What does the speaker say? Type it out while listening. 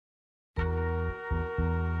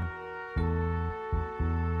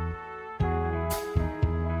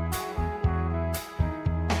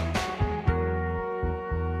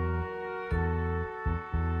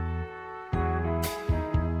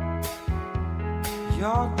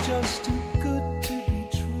You're just too good to be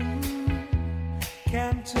true.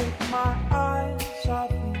 Can't take my eyes off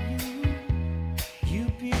of you.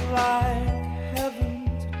 You'd be like heaven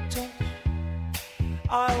to touch.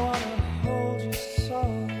 I wanna hold you so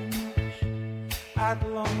much. At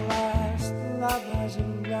long last, love has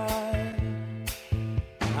arrived.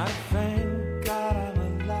 I thank God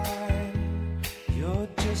I'm alive. You're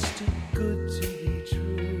just too good to be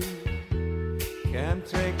true. Can't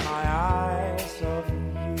take my eyes off of you.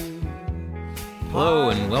 Hello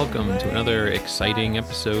and welcome to another exciting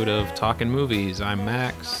episode of Talkin' Movies. I'm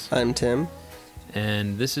Max. I'm Tim.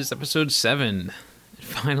 And this is episode 7.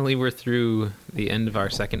 Finally, we're through the end of our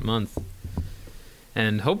second month.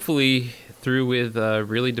 And hopefully through with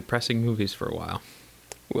really depressing movies for a while.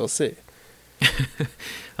 We'll see.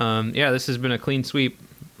 This has been a clean sweep.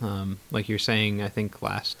 Like you're saying, I think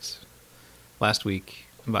last week,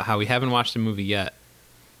 about how we haven't watched a movie yet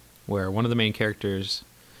where one of the main characters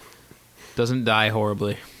doesn't die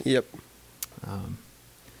horribly. Yep. We're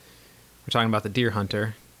talking about The Deer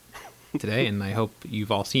Hunter today, and I hope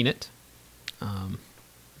you've all seen it,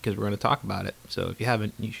 because we're going to talk about it. So if you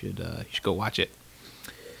haven't, you should go watch it.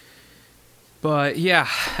 But yeah,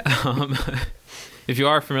 if you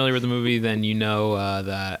are familiar with the movie, then you know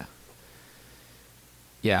that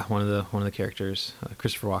one of the characters,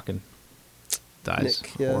 Christopher Walken, dies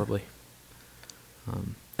horribly.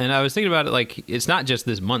 And I was thinking about it, like, it's not just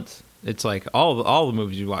this month. It's like all the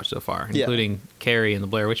movies you watched so far, including Carrie and the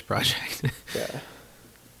Blair Witch Project. Yeah.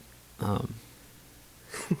 I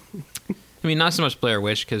mean, not so much Blair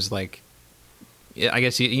Witch, because, like, I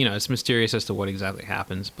guess, you know, it's mysterious as to what exactly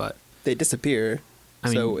happens, but... They disappear,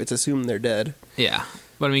 so it's assumed they're dead. Yeah.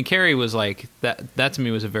 But, I mean, Carrie was, like, that to me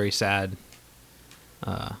was a very sad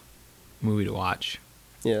movie to watch.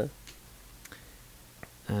 Yeah.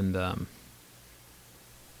 And,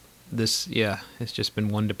 it's just been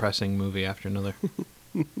one depressing movie after another.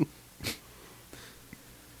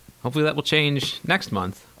 Hopefully that will change next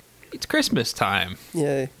month. It's Christmas time.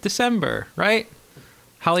 Yay. December, right?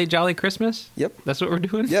 Holly Jolly Christmas? Yep. That's what we're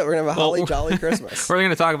doing? Yeah, we're going to have a Holly Jolly Christmas. We're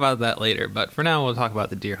going to talk about that later, but for now we'll talk about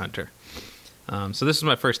The Deer Hunter. So this is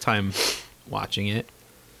my first time watching it.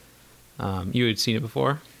 You had seen it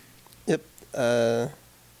before? Yep.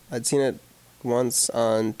 I'd seen it once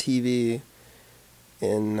on TV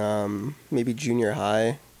in maybe junior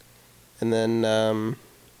high. And then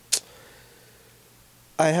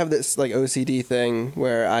I have this like OCD thing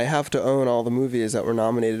where I have to own all the movies that were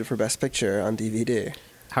nominated for Best Picture on DVD.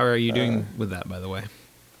 How are you doing with that, by the way?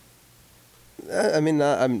 I mean,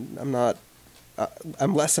 I'm not.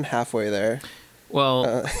 I'm less than halfway there.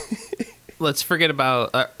 Well, let's forget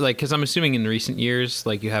about because I'm assuming in recent years,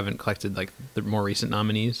 like, you haven't collected like the more recent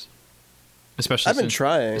nominees, especially. I've been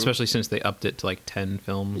trying, especially since they upped it to like 10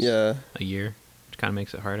 films a year, which kind of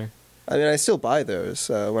makes it harder. I mean, I still buy those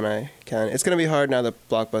when I can. It's going to be hard now that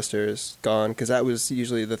Blockbuster is gone, because that was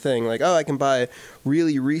usually the thing. Like, I can buy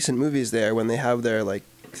really recent movies there when they have their, like,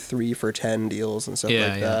 3 for $10 deals and stuff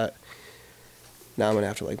like that. Now I'm going to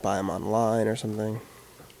have to, like, buy them online or something.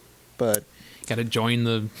 But... Got to join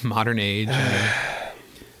the modern age.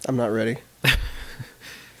 I'm not ready.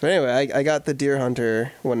 But anyway, I got The Deer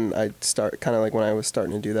Hunter when I was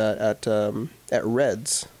starting to do that at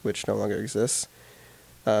Reds, which no longer exists.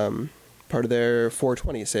 Part of their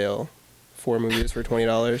 420 sale, 4 movies for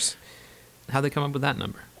 $20. How'd they come up with that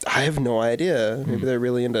number? I have no idea. Maybe they're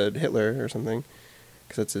really into Hitler or something,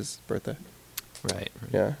 because it's his birthday. Right.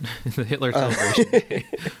 Yeah. The Hitler celebration.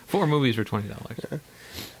 4 movies for $20.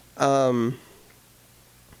 Yeah.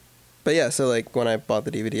 But yeah, so like when I bought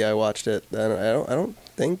the DVD, I watched it. Then I don't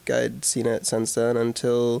think I'd seen it since then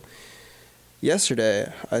until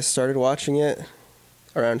yesterday. I started watching it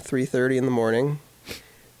around 3:30 in the morning.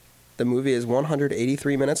 The movie is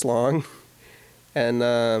 183 minutes long, and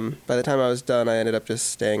by the time I was done, I ended up just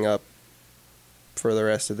staying up for the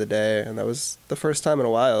rest of the day, and that was the first time in a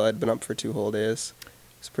while I'd been up for 2 whole days.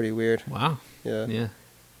 It's pretty weird. Wow. Yeah. Yeah.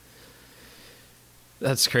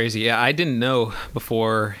 That's crazy. Yeah, I didn't know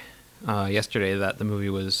before yesterday that the movie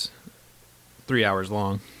was 3 hours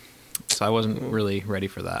long, so I wasn't really ready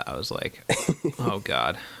for that. I was like, oh,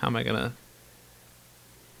 God, how am I going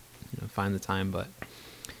to find the time? But...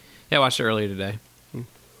 yeah, I watched it earlier today.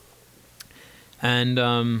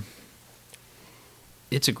 And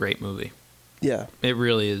it's a great movie. Yeah. It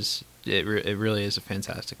really is. It really is a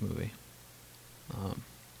fantastic movie.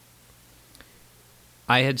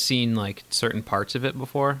 I had seen like certain parts of it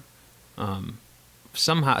before.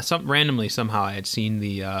 Randomly somehow I had seen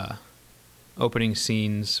the opening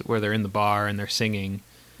scenes where they're in the bar and they're singing.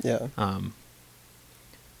 Yeah.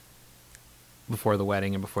 Before the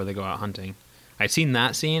wedding and before they go out hunting. I'd seen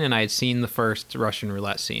that scene, and I had seen the first Russian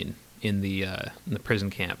roulette scene in the prison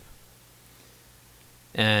camp.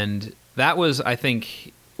 And that was, I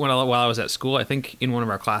think, while I was at school, I think in one of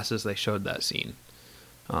our classes they showed that scene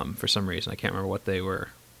for some reason. I can't remember what they were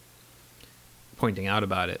pointing out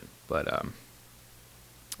about it, but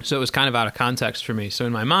so it was kind of out of context for me. So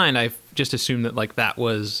in my mind, I just assumed that like that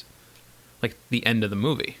was like the end of the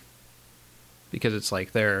movie, because it's like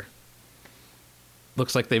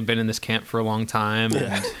looks like they've been in this camp for a long time,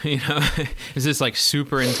 and you know, it's this like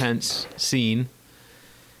super intense scene,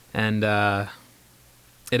 and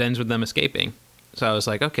it ends with them escaping. So I was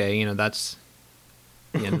like, okay, you know, that's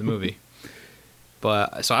the end of the movie.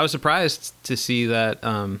 But so I was surprised to see that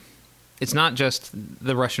it's not just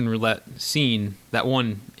the Russian roulette scene, that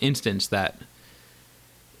one instance, that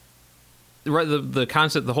the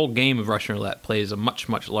concept, the whole game of Russian roulette plays a much,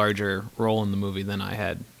 much larger role in the movie than I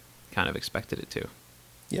had kind of expected it to.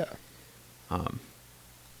 Yeah.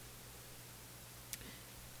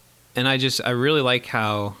 And I really like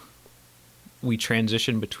how we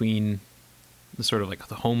transition between the sort of like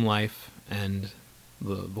the home life and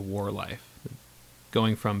the war life,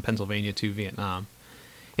 going from Pennsylvania to Vietnam.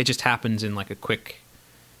 It just happens in like a quick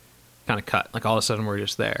kind of cut. Like all of a sudden we're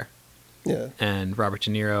just there. Yeah. And Robert De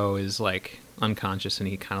Niro is like unconscious, and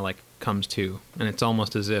he kind of like comes to, and it's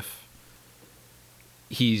almost as if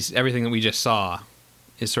everything that we just saw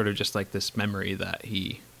is sort of just like this memory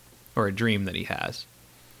or a dream that he has.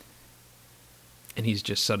 And he's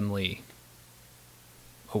just suddenly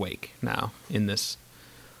awake now in this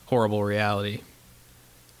horrible reality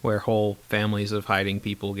where whole families of hiding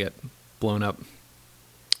people get blown up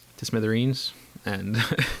to smithereens, and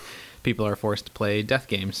people are forced to play death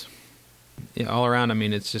games. Yeah, all around, I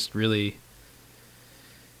mean, it's just really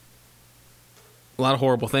a lot of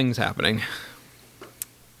horrible things happening.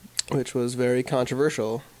 Which was very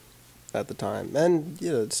controversial at the time, and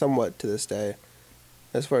you know, somewhat to this day,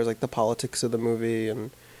 as far as like the politics of the movie.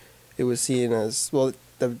 And it was seen as, well,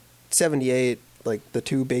 the 78, like the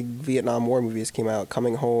two big Vietnam War movies came out,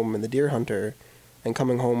 Coming Home and The Deer Hunter, and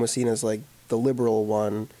Coming Home was seen as like the liberal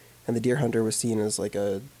one, and The Deer Hunter was seen as like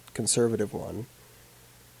a conservative one.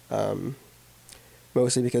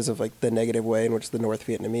 Mostly because of like the negative way in which the North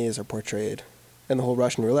Vietnamese are portrayed, and the whole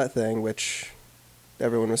Russian roulette thing, which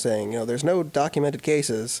everyone was saying, you know, there's no documented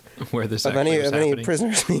cases where this of any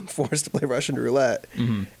prisoners being forced to play Russian roulette,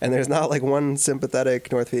 and there's not like one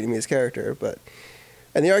sympathetic North Vietnamese character.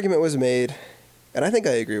 And the argument was made, and I think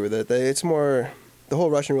I agree with it, that it's more, the whole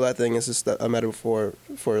Russian roulette thing is just a metaphor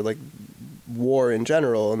for like war in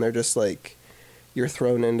general, and they're just like, you're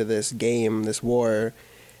thrown into this game, this war,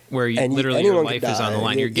 where literally your life is on the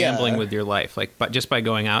line. You're gambling with your life, like, but just by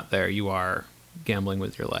going out there, you are gambling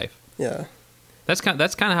with your life. Yeah. That's kind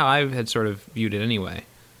of how I had sort of viewed it anyway.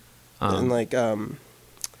 And like, who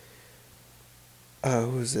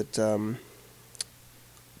was it?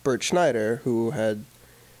 Bert Schneider, who had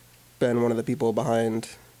been one of the people behind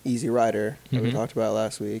Easy Rider that we talked about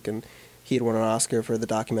last week, and he had won an Oscar for the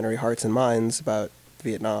documentary Hearts and Minds about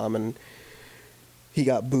Vietnam, and he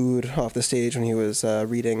got booed off the stage when he was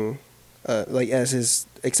reading, like as his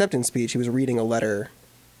acceptance speech, he was reading a letter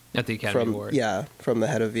at the Academy Award. Yeah, from the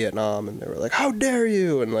head of Vietnam, and they were like, "How dare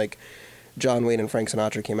you!" And like John Wayne and Frank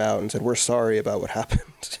Sinatra came out and said, "We're sorry about what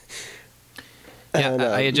happened." Yeah, and,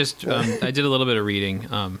 I had just I did a little bit of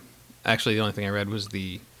reading. Actually, the only thing I read was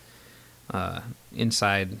the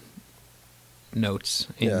inside notes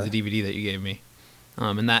in the DVD that you gave me,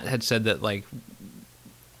 and that had said that like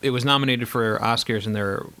it was nominated for Oscars,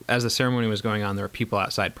 and as the ceremony was going on, there were people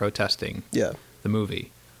outside protesting the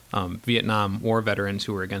movie. Vietnam War veterans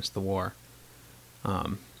who were against the war,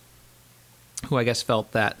 who I guess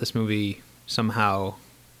felt that this movie somehow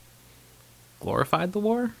glorified the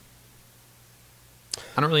war.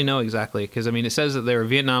 I don't really know exactly, because I mean, it says that there were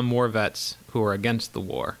Vietnam War vets who were against the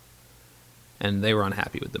war, and they were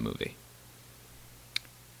unhappy with the movie.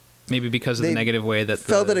 Maybe because of the negative way that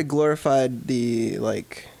felt that it glorified the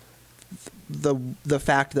like the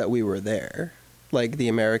fact that we were there, like the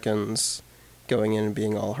Americans going in and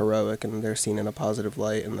being all heroic, and they're seen in a positive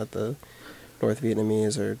light, and that the North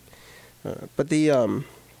Vietnamese are. But the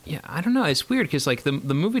yeah, I don't know. It's weird because like the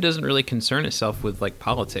movie doesn't really concern itself with like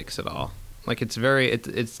politics at all. Like it's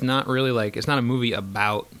not really like, it's not a movie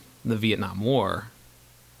about the Vietnam War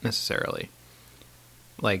necessarily.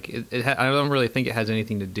 Like I don't really think it has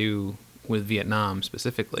anything to do with Vietnam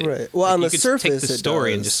specifically. Right. Well, like, on the you surface, could take the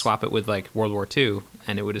story and just swap it with like World War II,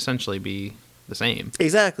 and it would essentially be the same.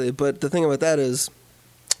 Exactly. But the thing about that is,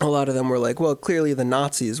 a lot of them were like, well, clearly the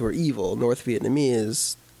Nazis were evil. North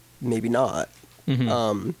Vietnamese, maybe not.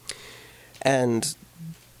 Mm-hmm. And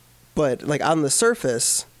But like on the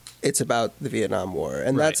surface, it's about the Vietnam War,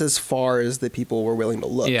 and Right. that's as far as the people were willing to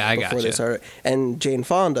look Yeah, before gotcha. they started. And Jane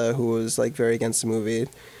Fonda, who was like very against the movie,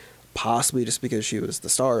 possibly just because she was the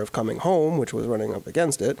star of Coming Home, which was running up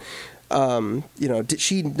against it.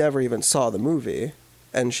 She never even saw the movie,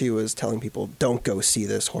 and she was telling people, "Don't go see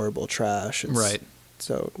this horrible trash." Right.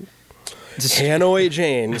 So, Just- Hanoi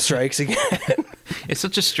Jane strikes again. It's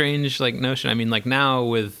such a strange like notion. I mean, like now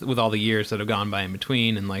with all the years that have gone by in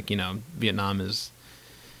between, and like Vietnam is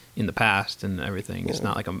in the past and everything. It's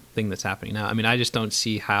not like a thing that's happening now. I mean, I just don't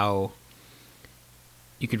see how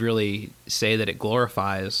you could really say that it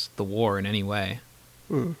glorifies the war in any way.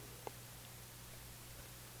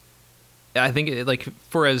 I think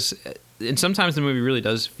and sometimes the movie really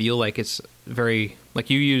does feel like it's very, like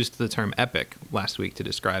you used the term epic last week to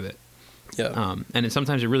describe it. Yeah. And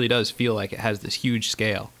sometimes it really does feel like it has this huge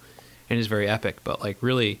scale and is very epic, but like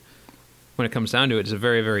really when it comes down to it, it's a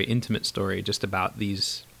very, very intimate story just about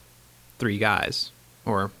these 3 guys,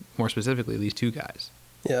 or more specifically, these 2 guys.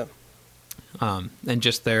 Yeah. And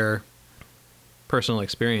just their personal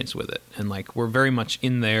experience with it. And like, we're very much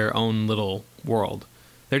in their own little world.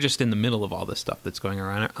 They're just in the middle of all this stuff that's going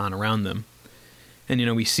on around them.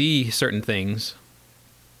 And, we see certain things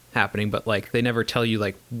happening, but like, they never tell you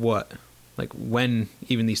like what, like when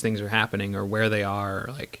even these things are happening or where they are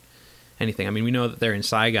or like anything. I mean, we know that they're in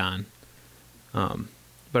Saigon. But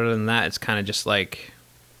other than that, it's kind of just like,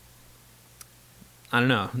 I don't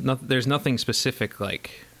know. There's nothing specific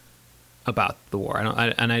like about the war.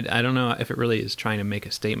 I don't know if it really is trying to make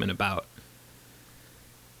a statement about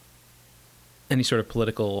any sort of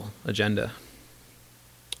political agenda.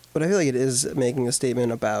 But I feel like it is making a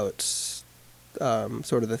statement about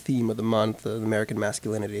sort of the theme of the month, of American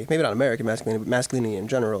masculinity. Maybe not American masculinity, but masculinity in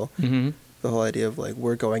general. Mm-hmm. The whole idea of like,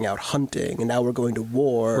 we're going out hunting and now we're going to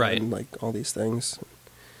war, Right. and like all these things.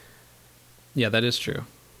 Yeah, that is true.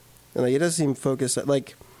 And like, it does seem focused at,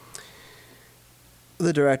 like,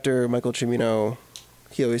 the director, Michael Cimino,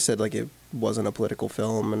 he always said like it wasn't a political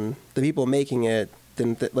film, and the people making it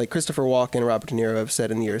didn't, like Christopher Walken and Robert De Niro have said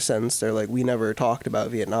in the years since, they're like, we never talked about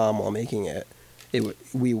Vietnam while making it.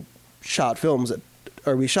 We shot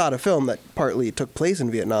a film that partly took place in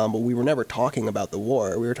Vietnam, but we were never talking about the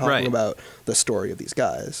war. We were talking Right. about the story of these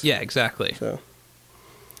guys. Yeah, exactly. So,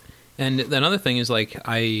 And another thing is like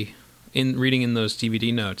in reading in those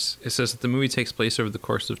DVD notes, it says that the movie takes place over the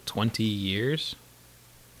course of 20 years.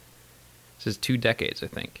 It says 2 decades, I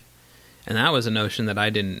think. And that was a notion that I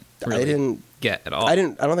didn't get at all. I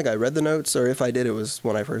don't think I read the notes, or if I did, it was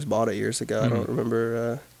when I first bought it years ago. Mm-hmm. I don't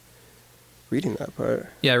remember reading that part.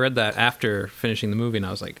 Yeah, I read that after finishing the movie, and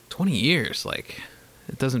I was like, 20 years? Like,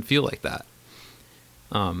 it doesn't feel like that.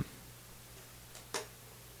 And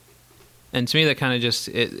to me, that kind of just,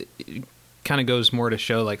 it kind of goes more to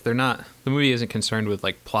show, like, the movie isn't concerned with,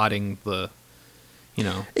 like, plotting the, It couldn't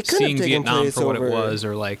have seeing taken Vietnam place for what over- it was,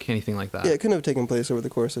 or, like, anything like that. Yeah, it couldn't have taken place over the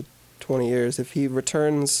course of 20 years. If he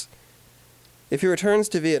returns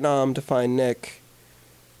to Vietnam to find Nick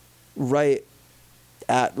right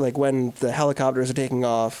at, like, when the helicopters are taking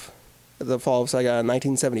off, the fall of Saigon in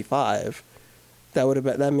 1975,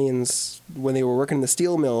 that means when they were working in the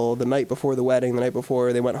steel mill the night before the wedding, the night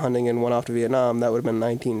before they went hunting and went off to Vietnam, that would have been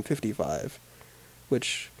 1955,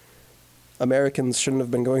 which Americans shouldn't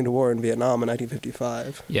have been going to war in Vietnam in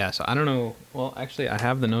 1955. Yeah, so I don't know. Well, actually, I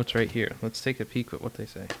have the notes right here. Let's take a peek at what they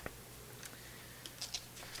say.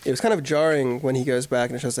 It was kind of jarring when he goes back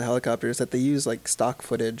and shows the helicopters that they use like stock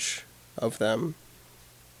footage of them.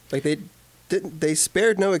 Like they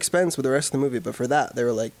spared no expense with the rest of the movie, but for that they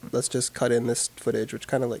were like, let's just cut in this footage, which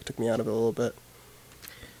kind of like took me out of it a little bit.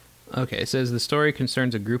 Okay, it says the story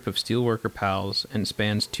concerns a group of steelworker pals and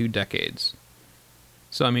spans 2 decades.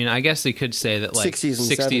 So, I mean, I guess they could say that, like, 60s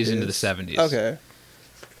and 60s 70s. into the 70s. Okay.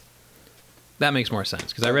 That makes more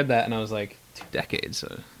sense, because I read that and I was like, 2 decades.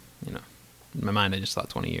 In my mind, I just thought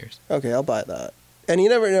 20 years. Okay, I'll buy that. And you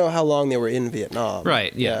never know how long they were in Vietnam.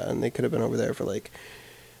 Right, yeah. And they could have been over there for like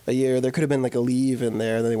a year. There could have been like a leave in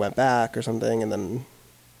there, then they went back or something, and then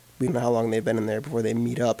we don't know how long they've been in there before they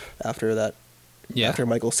meet up after that. Yeah. After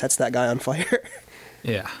Michael sets that guy on fire.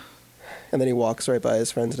 Yeah. And then he walks right by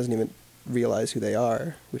his friends and doesn't even realize who they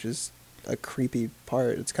are, which is a creepy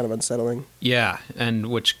part. It's kind of unsettling. Yeah, and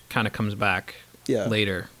which kind of comes back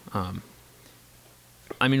later.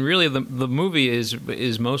 I mean, really, the movie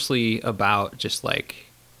is mostly about just like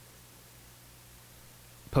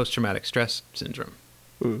post-traumatic stress syndrome,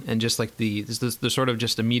 and just like the sort of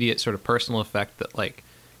just immediate sort of personal effect that like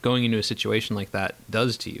going into a situation like that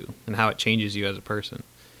does to you, and how it changes you as a person.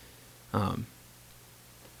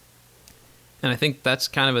 And I think that's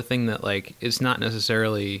kind of a thing that like it's not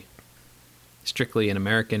necessarily strictly an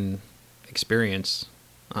American experience.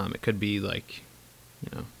 It could be like,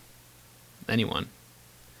 anyone.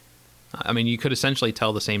 I mean, you could essentially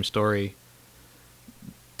tell the same story.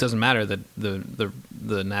 Doesn't matter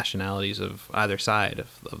the nationalities of either side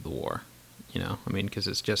of the war, I mean, because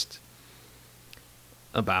it's just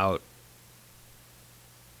about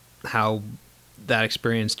how that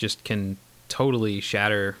experience just can totally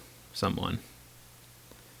shatter someone.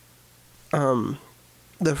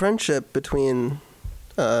 The friendship between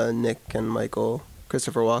Nick and Michael,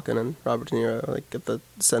 Christopher Walken and Robert De Niro, like at the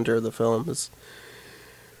center of the film,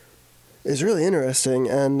 is really interesting.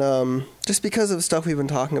 And just because of stuff we've been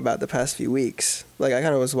talking about the past few weeks, like I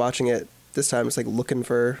kind of was watching it this time, just like looking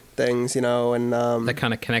for things, and that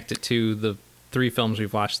kind of connected to the 3 films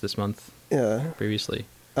we've watched this month. Yeah. Previously.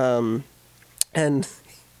 And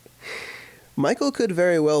Michael could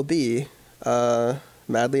very well be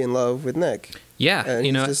madly in love with Nick. Yeah, and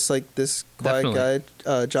he's just like this quiet definitely.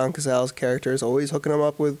 Guy. John Cazale's character is always hooking him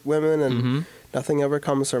up with women, and nothing ever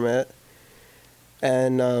comes from it.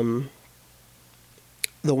 And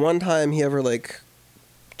the one time he ever like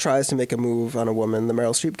tries to make a move on a woman, the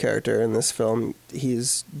Meryl Streep character in this film,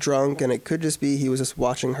 he's drunk, and it could just be he was just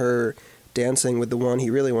watching her dancing with the one he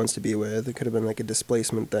really wants to be with. It could have been like a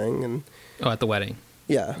displacement thing. And at the wedding.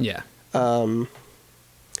 Yeah. Yeah.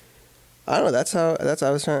 I don't know.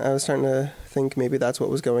 I was starting to think maybe that's what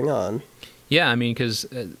was going on. Yeah, I mean, because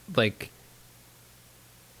like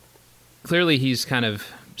clearly he's kind of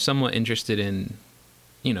somewhat interested in,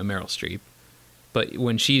 Meryl Streep, but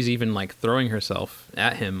when she's even like throwing herself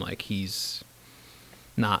at him, like he's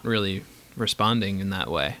not really responding in that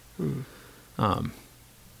way.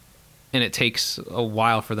 And it takes a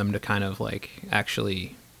while for them to kind of like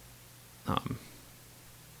actually,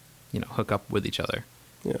 hook up with each other.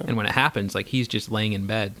 Yeah. And when it happens, like he's just laying in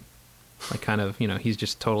bed, like kind of, he's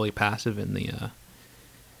just totally passive in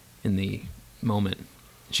the moment.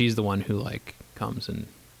 She's the one who like comes and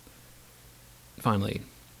finally,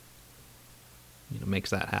 makes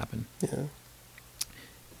that happen. Yeah.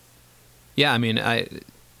 Yeah. I mean,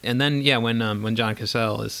 and then when John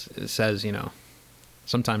Cazale says,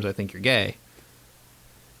 sometimes I think you're gay.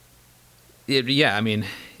 I mean,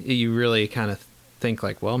 you really kind of think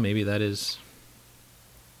like, well, maybe that is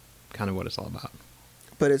kind of what it's all about.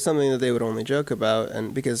 But it's something that they would only joke about,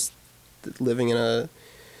 and because living in a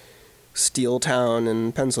steel town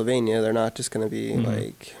in Pennsylvania, they're not just going to be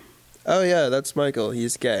like, oh yeah, that's Michael,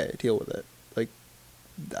 he's gay, deal with it. Like,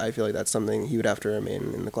 I feel like that's something he would have to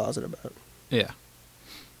remain in the closet about. Yeah.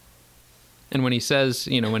 And when he says,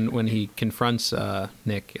 when he confronts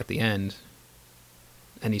Nick at the end,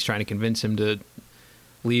 and he's trying to convince him to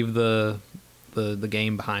leave the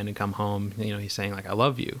game behind and come home, he's saying like, I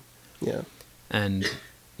love you. Yeah. And,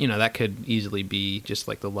 that could easily be just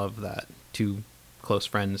like the love that 2 close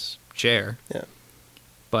friends share. Yeah.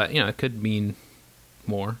 But, it could mean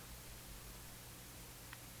more.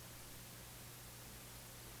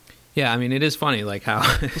 Yeah, I mean, it is funny, like how,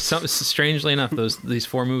 strangely enough, these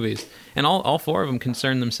 4 movies, and all 4 of them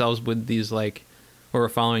concern themselves with these, like, where we're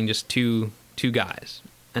following just two guys,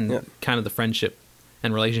 and kind of the friendship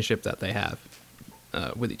and relationship that they have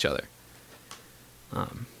with each other.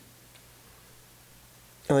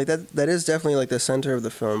 Like that is definitely like the center of the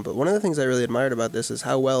film. But one of the things I really admired about this is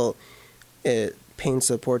how well it paints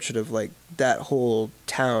a portrait of like that whole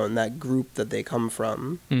town, that group that they come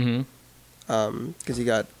from. Because you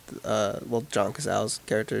got John Cazale's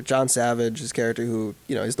character, John Savage's character, who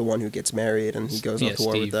is the one who gets married and he goes off to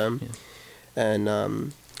war with them,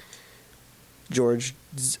 and George.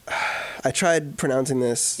 I tried pronouncing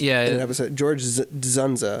this in an episode. George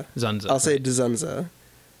Dzunza. I'll say Dzunza.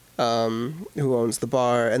 Who owns the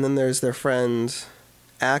bar, and then there's their friend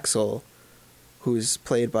Axel, who's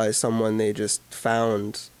played by someone they just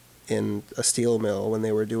found in a steel mill when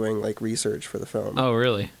they were doing like research for the film. Oh,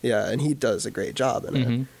 really? Yeah, and he does a great job in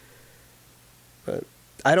it. But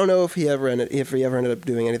I don't know if he ever ended up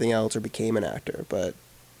doing anything else or became an actor, but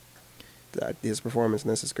his performance in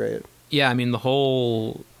this is great. Yeah, I mean the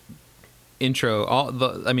whole intro,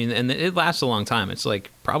 and it lasts a long time. It's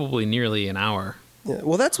like probably nearly an hour. Yeah,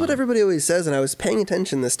 well, that's what everybody always says, and I was paying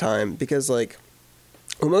attention this time because,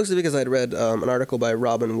 mostly because I'd read an article by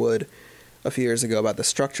Robin Wood a few years ago about the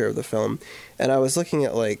structure of the film, and I was looking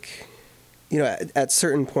at, at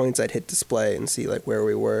certain points I'd hit display and see, where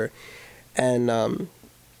we were, and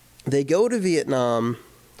they go to Vietnam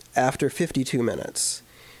after 52 minutes.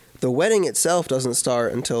 The wedding itself doesn't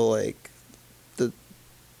start until, the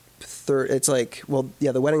third,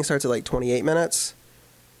 the wedding starts at, 28 minutes.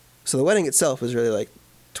 So the wedding itself is really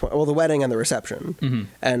the wedding and the reception,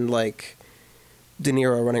 and De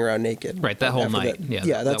Niro running around naked. Right, that whole night.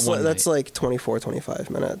 That's like 24, 25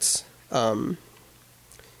 minutes. But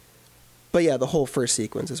yeah, the whole first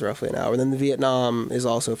sequence is roughly an hour. And then the Vietnam is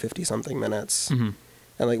also 50-something minutes. Mm-hmm.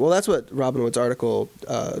 And like, well, that's what Robin Wood's article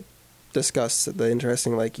discussed. The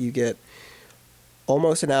interesting, like, you get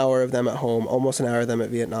almost an hour of them at home, almost an hour of them at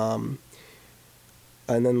Vietnam,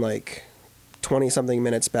 and then like 20-something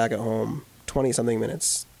minutes back at home, 20-something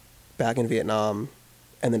minutes back in Vietnam,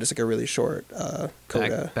 and then just like a really short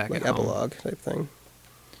coda, back like epilogue type thing.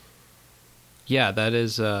 Yeah, that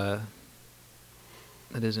is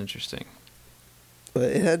interesting. But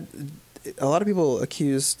it had a lot of people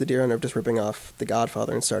accuse The Deer Hunter of just ripping off The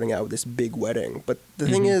Godfather and starting out with this big wedding. But the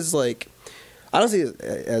thing is, like, I don't see it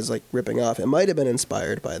as like ripping off. It might have been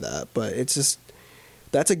inspired by that, but it's just,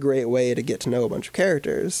 that's a great way to get to know a bunch of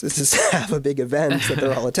characters. It's just have a big event that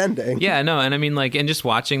they're all attending. Yeah, no, and I mean, like, and just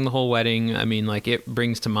watching the whole wedding, I mean, like, it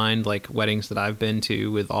brings to mind like weddings that I've been to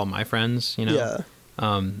with all my friends, you know.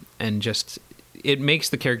 Yeah. And just, it makes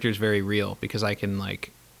the characters very real because I can,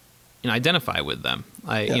 like, you know, identify with them.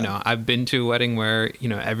 You know, I've been to a wedding where, you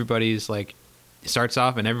know, everybody's like, starts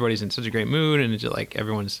off and everybody's in such a great mood, and it's just like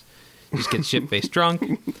everyone's just gets shit-faced drunk,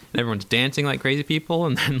 and everyone's dancing like crazy people,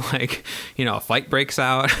 and then, like, you know, a fight breaks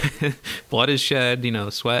out, blood is shed, you know,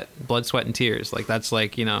 blood, sweat, and tears. Like, that's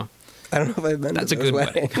like, you know, I don't know if I've been that's to those a good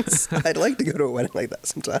weddings. I'd like to go to a wedding like that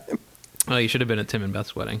sometime. Well, you should have been at Tim and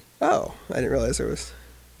Beth's wedding. Oh, I didn't realize there was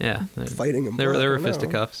fighting and blood. There were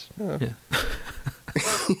fisticuffs. Oh.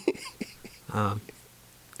 Yeah.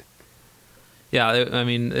 Yeah, I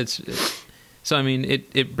mean,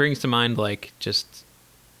 it brings to mind, like, just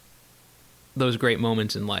those great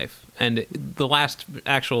moments in life. And the last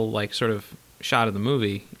actual, like, sort of shot of the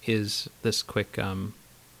movie is this quick,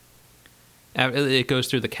 it goes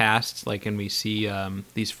through the cast, like, and we see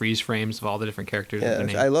these freeze frames of all the different characters.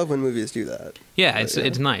 Yeah, I love when movies do that. Yeah,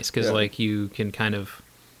 it's nice, because, like, you can kind of,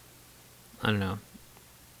 I don't know,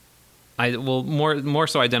 more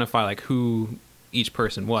so identify, like, who each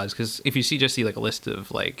person was, because if you see like a list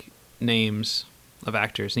of, like, names of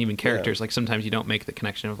actors and even characters, like, sometimes you don't make the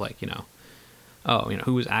connection of, like, you know, oh, you know,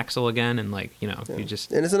 who was Axel again, and, like, you know, you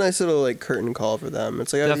just, and it's a nice little, like, curtain call for them.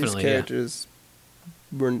 It's like, oh, these characters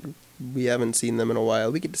we haven't seen them in a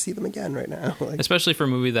while, we get to see them again right now. Like, especially for a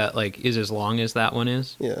movie that, like, is as long as that one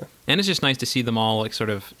is. Yeah, and it's just nice to see them all, like, sort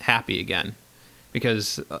of happy again,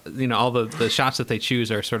 because you know, all the shots that they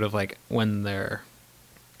choose are sort of like when they're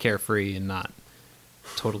carefree and not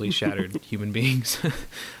totally shattered human beings.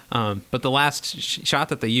 But the last shot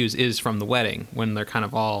that they use is from the wedding when they're kind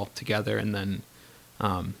of all together, and then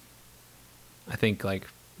I think, like,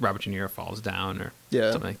 Robert De Niro falls down or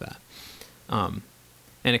something like that.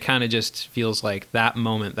 And it kind of just feels like that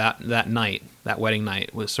moment, that night, that wedding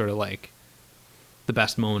night, was sort of like the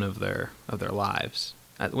best moment of their lives.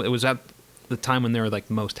 It was at the time when they were, like,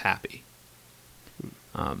 most happy.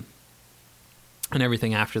 And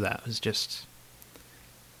everything after that was just,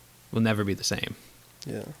 will never be the same.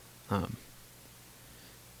 Yeah.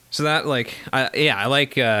 So that, like, I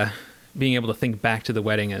like being able to think back to the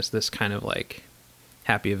wedding as this kind of, like,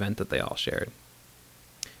 happy event that they all shared.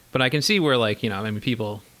 But I can see where, like, you know, I mean,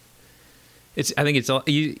 people, I think it's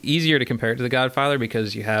easier to compare it to The Godfather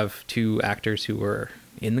because you have two actors who were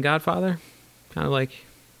in The Godfather, kind of like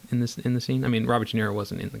in the scene. I mean, Robert De Niro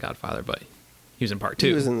wasn't in The Godfather, but he was in part 2.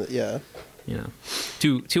 He was in the, you know,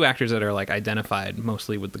 two actors that are, like, identified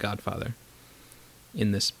mostly with The Godfather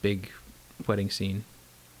in this big wedding scene.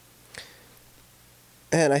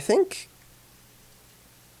 And I think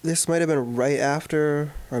this might have been right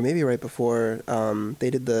after, or maybe right before, they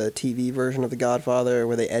did the TV version of The Godfather,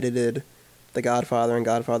 where they edited The Godfather and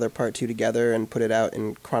Godfather Part 2 together and put it out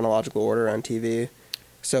in chronological order on TV.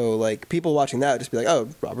 So, like, people watching that would just be like, oh,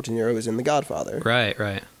 Robert De Niro is in The Godfather. Right.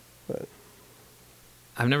 But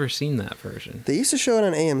I've never seen that version. They used to show it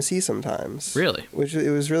on AMC sometimes. Really? Which,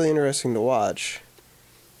 it was really interesting to watch.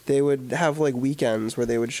 They would have, like, weekends where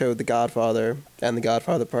they would show The Godfather and The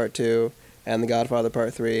Godfather Part 2 and The Godfather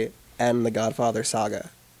Part 3 and The Godfather Saga.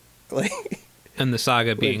 Like, and the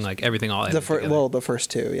saga being, like, everything all edited together. Well, the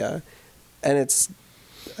first two, yeah. And it's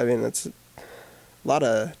a lot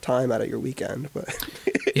of time out of your weekend, but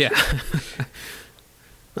yeah.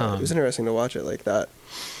 It was interesting to watch it like that.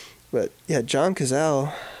 But yeah, John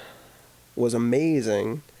Cazale was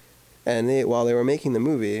amazing. And while they were making the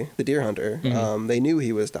movie, The Deer Hunter, they knew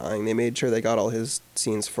he was dying. They made sure they got all his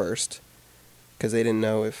scenes first because they didn't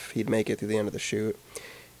know if he'd make it through the end of the shoot.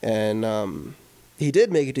 And he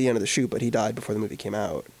did make it to the end of the shoot, but he died before the movie came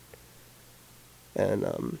out. And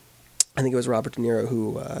I think it was Robert De Niro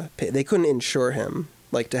who they couldn't insure him,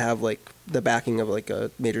 like, to have, like, the backing of, like, a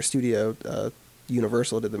major studio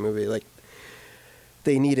Universal did the movie, like,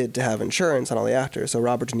 they needed to have insurance on all the actors, so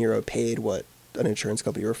Robert De Niro paid what an insurance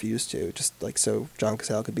company refused to, just like so John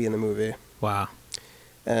Cazale could be in the movie. Wow.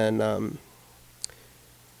 And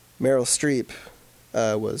Meryl Streep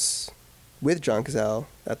was with John Cazale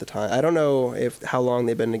at the time. I don't know how long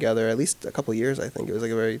they've been together, at least a couple of years, I think. It was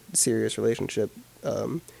like a very serious relationship.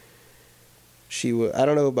 I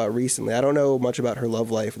don't know about recently. I don't know much about her love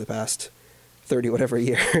life for the past 30 whatever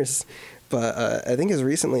years. But I think as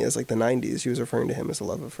recently as like the 90s, she was referring to him as the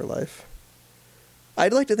love of her life.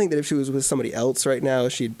 I'd like to think that if she was with somebody else right now,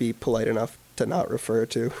 she'd be polite enough to not refer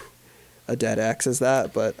to a dead ex as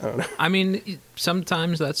that, but I don't know. I mean,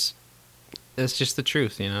 sometimes that's just the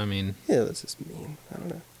truth, you know? I mean... Yeah, that's just mean. I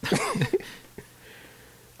don't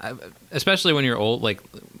know. Especially when you're old, like,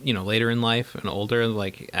 you know, later in life and older,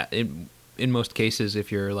 like, in most cases, if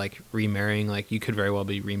you're, like, remarrying, like, you could very well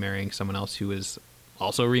be remarrying someone else who is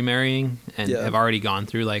also remarrying and have already gone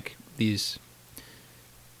through, like, these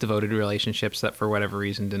devoted relationships that for whatever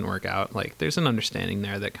reason didn't work out. Like, there's an understanding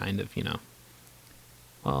there that kind of, you know,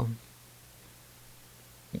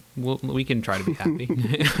 well, we can try to be happy.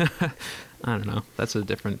 I don't know. That's a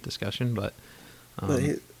different discussion, but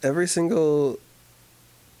every single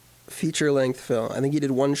feature-length film, I think he did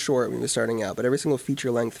one short when he was starting out, but every single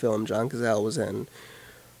feature-length film John Cazale was in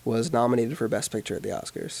was nominated for Best Picture at the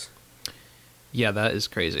Oscars. Yeah, that is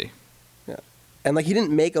crazy. Yeah. And, like, he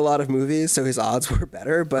didn't make a lot of movies, so his odds were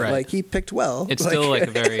better, but, like, he picked well. It's still, like,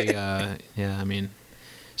 a very, yeah, I mean...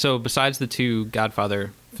 So, besides the 2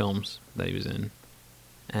 Godfather films that he was in,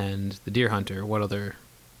 and The Deer Hunter, what other...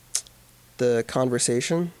 The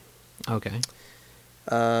Conversation. Okay.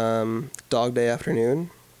 Dog Day Afternoon.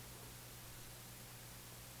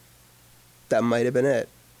 That might have been it.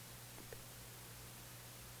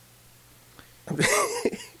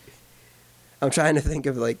 I'm trying to think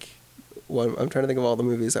of I'm trying to think of all the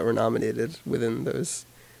movies that were nominated within those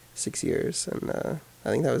 6 years, and I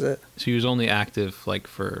think that was it. So he was only active like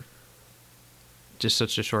for just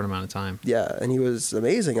such a short amount of time. Yeah, and he was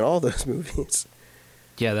amazing in all those movies.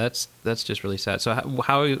 Yeah, that's just really sad. So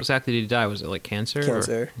how exactly did he die? Was it like cancer?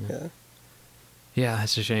 Cancer, yeah. Yeah,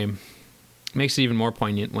 that's a shame. Makes it even more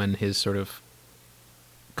poignant when his sort of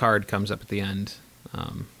card comes up at the end,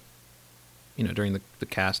 during the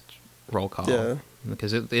cast roll call. Yeah.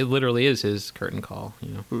 Because it literally is his curtain call,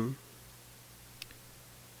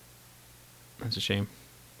 That's a shame.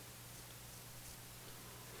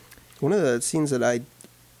 One of the scenes that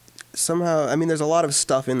there's a lot of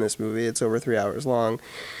stuff in this movie. It's over 3 hours long.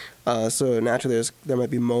 So naturally there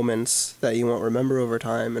might be moments that you won't remember over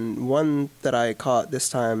time. And one that I caught this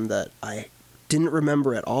time that I didn't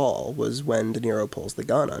remember at all was when De Niro pulls the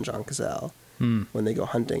gun on John Cazale when they go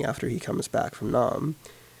hunting after he comes back from Nam.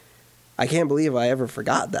 I can't believe I ever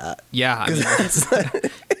forgot that. Yeah.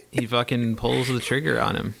 He fucking pulls the trigger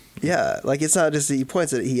on him. Yeah. Like, it's not just that he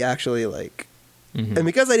points at it. He actually, Mm-hmm. And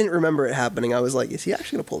because I didn't remember it happening, I was like, is he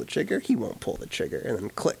actually going to pull the trigger? He won't pull the trigger. And then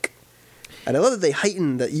click. And I love that they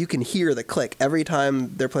heighten that you can hear the click every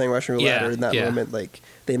time they're playing Russian roulette, or in that moment,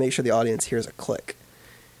 they make sure the audience hears a click.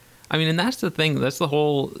 I mean, and that's the thing. That's the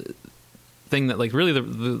whole thing that, really,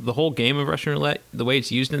 the whole game of Russian roulette, the way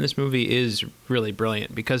it's used in this movie is really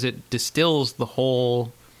brilliant because it distills the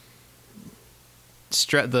whole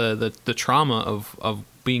the trauma of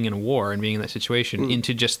being in a war and being in that situation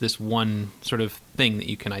into just this one sort of thing that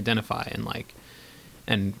you can identify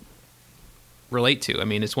and relate to. I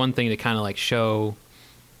mean, it's one thing to kind of show,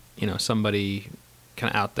 somebody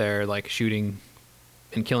kind of out there shooting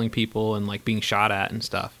and killing people and being shot at and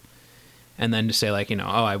stuff. And then to say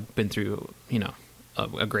oh, I've been through,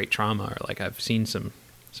 a great trauma, or I've seen some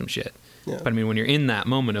shit. Yeah. But I mean, when you're in that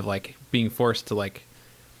moment of being forced to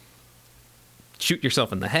shoot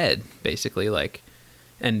yourself in the head, basically,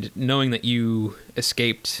 and knowing that you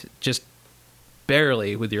escaped just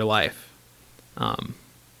barely with your life,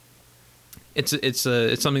 it's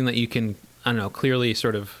something that you can, I don't know, clearly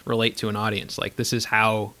sort of relate to an audience. This is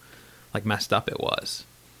how messed up it was,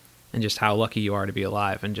 and just how lucky you are to be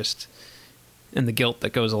alive, and the guilt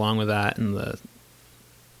that goes along with that, and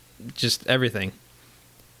just everything,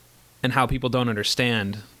 and how people don't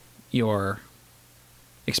understand your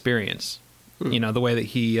experience. The way that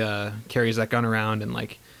he carries that gun around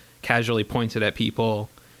and casually points it at people,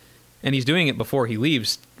 and he's doing it before they leave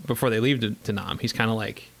to Nam. He's kind of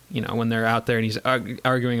when they're out there and he's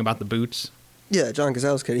arguing about the boots. Yeah, John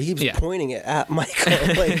Cazale's kid. He keeps pointing it at Michael.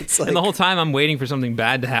 And the whole time I'm waiting for something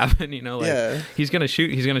bad to happen. He's gonna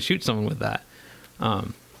shoot someone with that.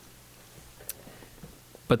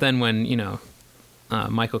 But then when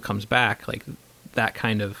Michael comes back, that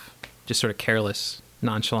kind of just sort of careless,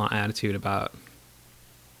 nonchalant attitude about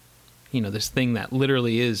this thing that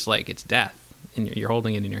literally is like it's death, and you're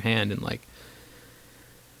holding it in your hand, and like,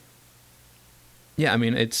 yeah, I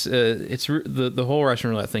mean, it's the whole Russian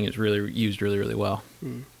roulette thing is really used really, really well.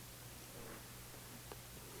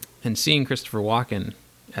 And seeing Christopher Walken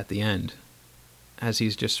at the end, as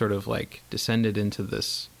he's just sort of like descended into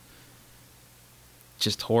this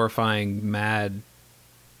just horrifying, mad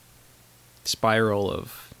spiral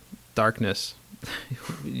of darkness,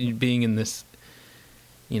 being in this,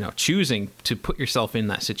 choosing to put yourself in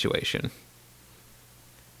that situation.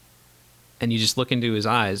 And you just look into his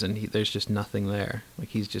eyes and there's just nothing there. Like,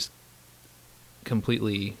 he's just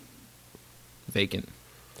completely vacant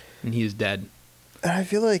and he is dead. And I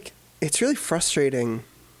feel like it's really frustrating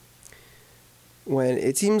when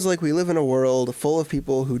it seems like we live in a world full of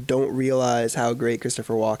people who don't realize how great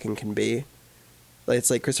Christopher Walken can be. Like, it's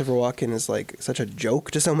like Christopher Walken is like such a joke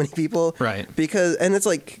to so many people. Right. And it's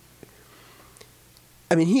like,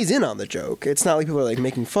 I mean, he's in on the joke. It's not like people are like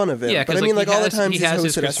making fun of him. Yeah, but I mean, like all the times he has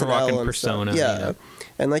his hosted Christopher SNL Walken and persona. Stuff. Yeah,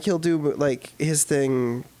 and like he'll do like his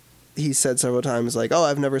thing. He said several times like, "Oh,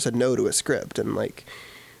 I've never said no to a script," and like,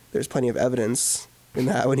 there's plenty of evidence in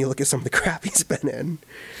that when you look at some of the crap he's been in.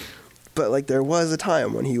 But like, there was a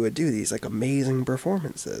time when he would do these like amazing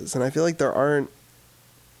performances, and I feel like there aren't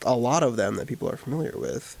a lot of them that people are familiar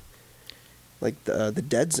with. Like the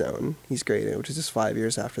Dead Zone, he's great in, which is just 5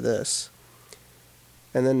 years after this.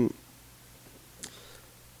 And then,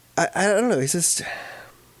 I don't know, it's just,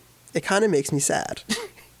 it kind of makes me sad.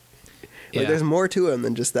 Like, there's more to him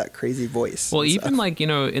than just that crazy voice. Well, even like,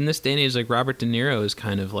 in this day and age, like Robert De Niro is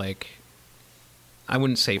kind of like, I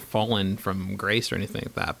wouldn't say fallen from grace or anything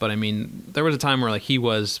like that, but I mean, there was a time where like he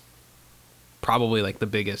was probably like the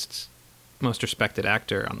biggest, most respected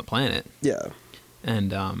actor on the planet. Yeah.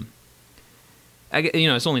 And,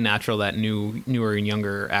 it's only natural that newer and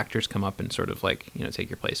younger actors come up and sort of like, take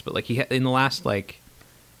your place. But like in the last like,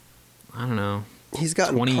 I don't know, he's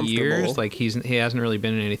gotten 20 years, like he hasn't really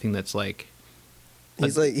been in anything that's like a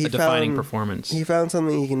defining performance. He found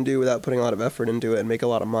something he can do without putting a lot of effort into it and make a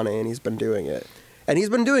lot of money, and he's been doing it. And he's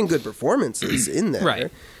been doing good performances in there.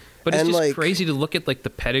 Right. But it's just crazy to look at like the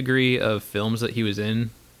pedigree of films that he was in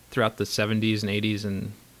throughout the 70s and 80s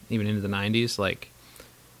and even into the 90s, like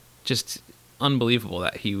just unbelievable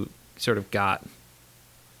that he sort of got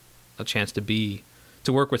a chance to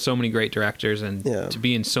work with so many great directors and to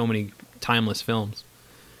be in so many timeless films.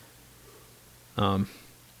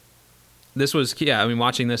 This was,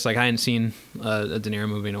 watching this, like I hadn't seen a De Niro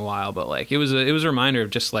movie in a while, but like it was a reminder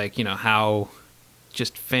of just like, how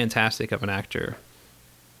just fantastic of an actor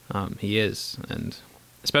he is, and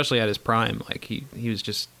especially at his prime, like he was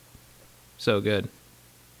just so good.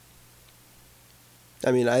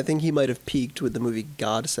 I mean, I think he might have peaked with the movie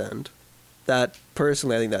Godsend. That,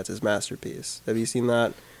 personally, I think that's his masterpiece. Have you seen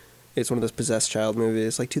that? It's one of those possessed child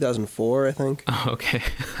movies, like 2004, I think. Oh, okay.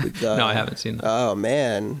 No, I haven't seen that. Oh,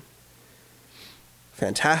 man.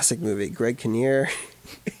 Fantastic movie. Greg Kinnear.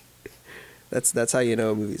 That's how you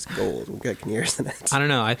know a movie's gold, when Greg Kinnear's in it. I don't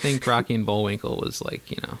know. I think Rocky and Bullwinkle was like,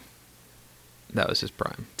 that was his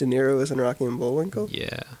prime. De Niro was in Rocky and Bullwinkle?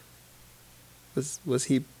 Yeah. Was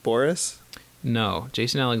he Boris? No,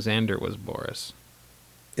 Jason Alexander was Boris.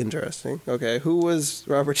 Interesting. Okay, who was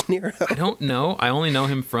Robert De Niro? I don't know. I only know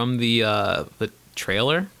him from the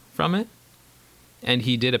trailer from it, and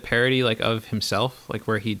he did a parody like of himself, like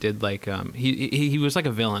where he did like he was like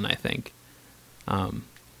a villain, I think.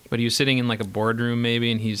 But he was sitting in like a boardroom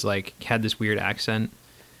maybe, and he's like had this weird accent,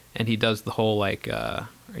 and he does the whole like "Are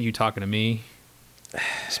you talking to me?"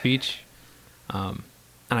 speech.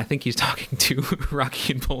 And I think he's talking to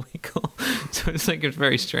Rocky and Bullwinkle. So it's like, it's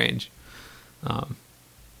very strange.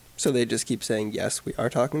 So they just keep saying, yes, we are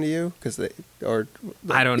talking to you?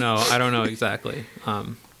 I don't know exactly.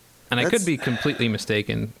 And I could be completely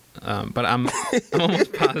mistaken. But I'm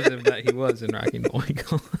almost positive that he was in Rocky and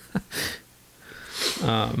Bullwinkle.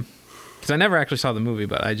 Because I never actually saw the movie,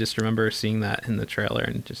 but I just remember seeing that in the trailer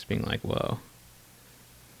and just being like, whoa.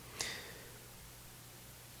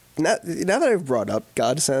 Now that I've brought up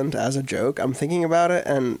Godsend as a joke, I'm thinking about it,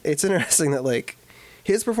 and it's interesting that like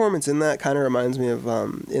his performance in that kind of reminds me of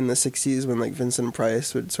in the 60s when like Vincent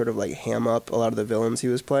Price would sort of like ham up a lot of the villains he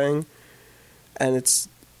was playing, and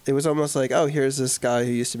it was almost like, oh, here's this guy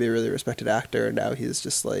who used to be a really respected actor, and now he's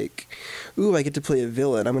just like, ooh, I get to play a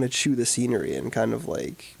villain, I'm gonna chew the scenery and kind of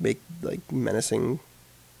like make like menacing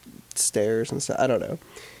stares and stuff. I don't know,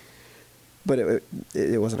 but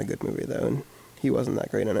it wasn't a good movie though, and he wasn't that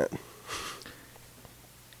great in it.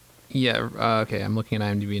 Yeah, okay, I'm looking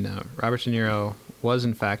at IMDb now. Robert De Niro was,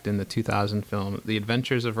 in fact, in the 2000 film The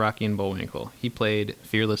Adventures of Rocky and Bullwinkle. He played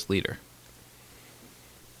Fearless Leader.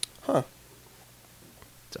 Huh.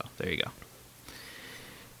 So there you go.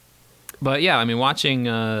 But yeah, I mean, watching,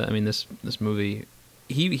 this movie,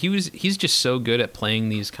 he's just so good at playing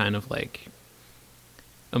these kind of like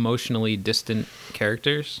emotionally distant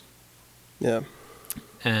characters. Yeah.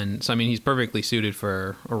 And so, I mean, he's perfectly suited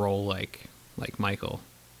for a role like Michael.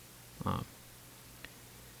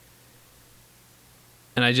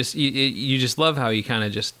 And I just, you just love how he kind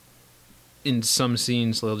of just, in some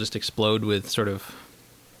scenes, they'll just explode with sort of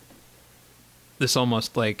this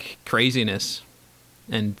almost like craziness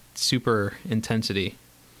and super intensity.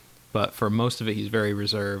 But for most of it, he's very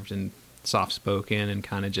reserved and soft-spoken and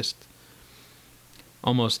kind of just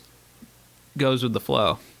almost goes with the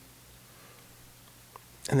flow.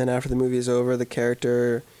 And then after the movie is over, the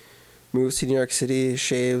character moves to New York City,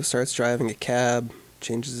 shaves, starts driving a cab,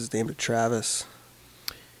 changes his name to Travis.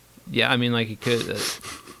 Yeah, I mean, like, he could,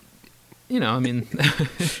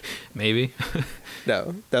 maybe.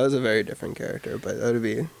 No, that was a very different character, but that would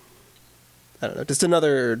be, I don't know, just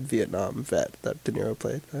another Vietnam vet that De Niro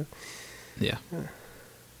played. Yeah.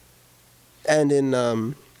 And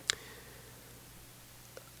in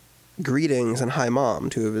Greetings and Hi Mom,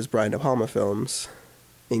 two of his Brian De Palma films,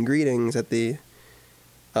 in Greetings, at the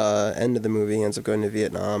end of the movie, he ends up going to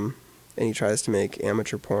Vietnam, and he tries to make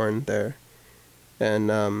amateur porn there.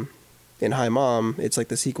 And in Hi Mom, it's like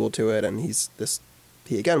the sequel to it, and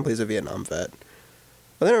he again plays a Vietnam vet.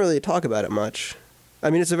 But they don't really talk about it much.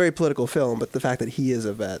 I mean, it's a very political film, but the fact that he is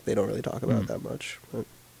a vet, they don't really talk about that much. Kind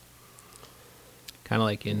of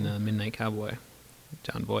like in Midnight Cowboy,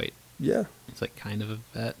 John Voight. Yeah. It's like kind of a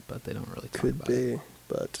vet, but they don't really talk Could about be, it.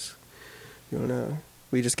 but you don't know.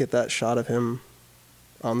 We just get that shot of him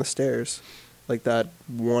on the stairs. Like that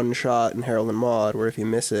one shot in Harold and Maude, where if you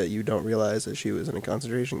miss it, you don't realize that she was in a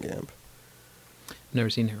concentration camp. Never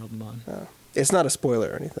seen Harold and Maude. Oh. It's not a spoiler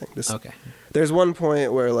or anything. Just, okay. There's one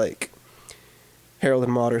point where like Harold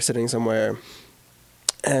and Maude are sitting somewhere,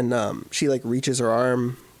 and she like reaches her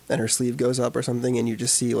arm and her sleeve goes up or something, and you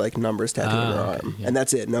just see like numbers tattooed on her arm, yeah. And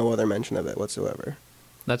that's it. No other mention of it whatsoever.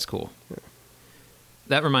 That's cool. Yeah.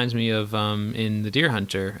 That reminds me of in The Deer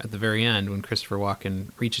Hunter at the very end when Christopher Walken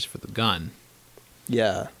reaches for the gun.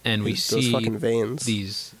 Yeah, and we see those fucking veins.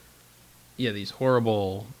 These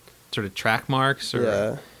horrible sort of track marks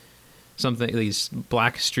or something. These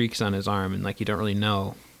black streaks on his arm, and like you don't really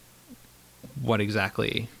know what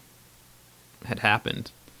exactly had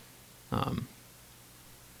happened.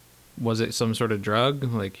 Was it some sort of drug,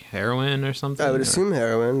 like heroin or something? I would assume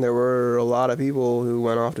heroin. There were a lot of people who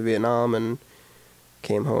went off to Vietnam and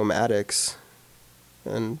came home addicts,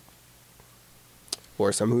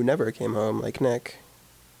 or some who never came home, like Nick.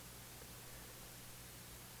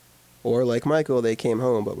 Or like Michael, they came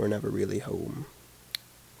home but were never really home.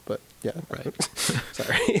 But yeah, right.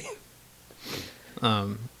 Sorry.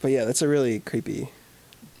 But yeah, that's a really creepy.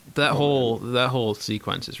 That whole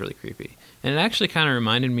sequence is really creepy, and it actually kind of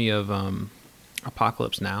reminded me of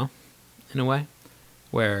Apocalypse Now, in a way,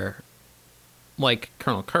 where, like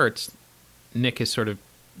Colonel Kurtz, Nick has sort of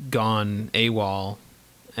gone AWOL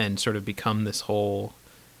and sort of become this whole,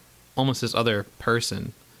 almost this other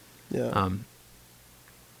person. Yeah.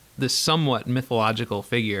 This somewhat mythological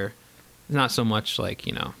figure, not so much like,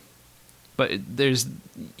 but there's,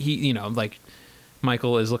 like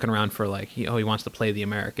Michael is looking around for like, he wants to play the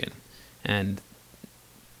American, and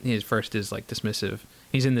his first is like dismissive.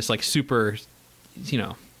 He's in this like super,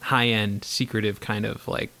 high-end secretive kind of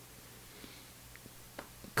like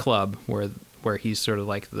club where he's sort of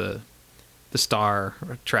like the star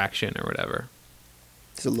attraction or whatever.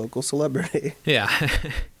 He's a local celebrity. Yeah.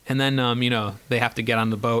 And then, they have to get on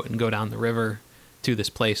the boat and go down the river to this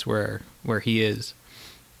place where he is.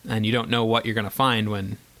 And you don't know what you're going to find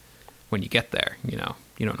when you get there. You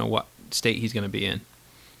don't know what state he's going to be in.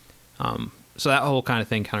 So that whole kind of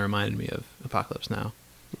thing kind of reminded me of Apocalypse Now.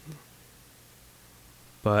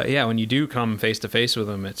 But yeah, when you do come face to face with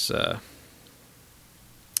him, it's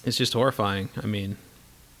just horrifying. I mean,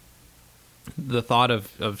 the thought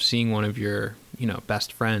of seeing one of your,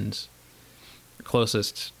 best friends,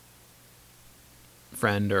 closest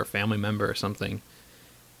friend or family member or something,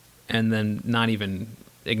 and then not even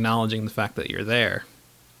acknowledging the fact that you're there,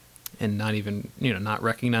 and not even, not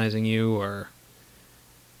recognizing you or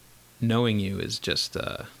knowing you is just,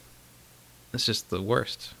 it's just the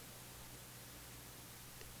worst.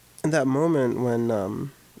 In that moment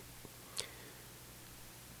when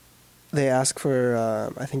they ask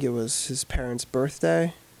for, I think it was his parents'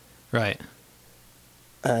 birthday. Right.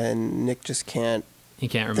 And Nick just can't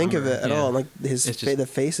remember. Think of it at all. Like the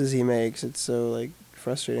faces he makes, it's so like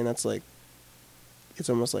frustrating. That's like, it's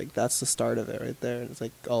almost like that's the start of it right there. It's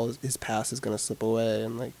like all his past is gonna slip away,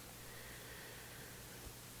 and like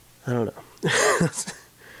I don't know.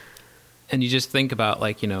 And you just think about,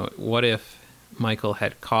 like, you know, what if Michael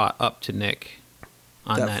had caught up to Nick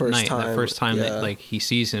on that night, that first time that, like, he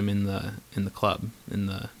sees him in the club, in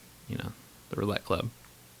the, you know, the roulette club.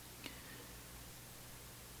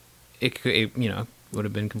 It you know, would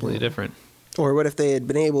have been completely different. Or what if they had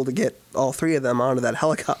been able to get all three of them onto that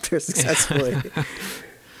helicopter successfully?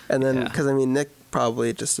 And then, because, I mean, Nick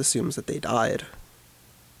probably just assumes that they died.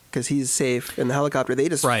 Because he's safe in the helicopter. They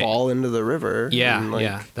just fall into the river. Yeah, and, like,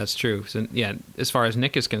 yeah, that's true. So, yeah, as far as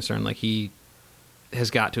Nick is concerned, like, he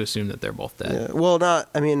has got to assume that they're both dead. Yeah. Well,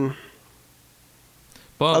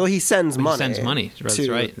 although he sends money. He sends money. That's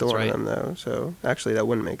to right. That's right. Them, though. So, actually, that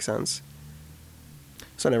wouldn't make sense.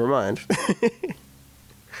 So, never mind.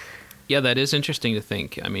 Yeah, that is interesting to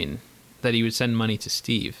think. I mean, that he would send money to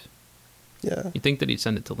Steve. Yeah. You'd think that he'd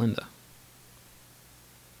send it to Linda.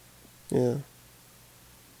 Yeah.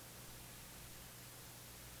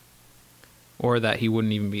 Or that he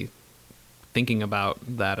wouldn't even be thinking about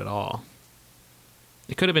that at all.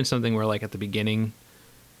 It could have been something where, like, at the beginning,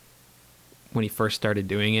 when he first started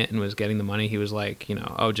doing it and was getting the money, he was like, you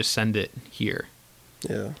know, oh, just send it here.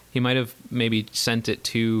 Yeah. He might have maybe sent it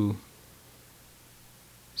to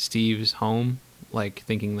Steve's home, like,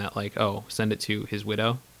 thinking that, like, oh, send it to his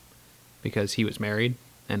widow because he was married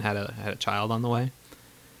and had a child on the way.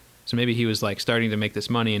 So maybe he was, like, starting to make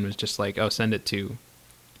this money and was just like, oh, send it to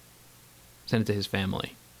his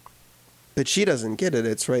family. But she doesn't get it.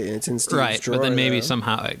 It's right. It's in Steve's right, drawer. But then maybe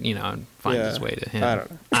somehow, you know, finds his way to him. I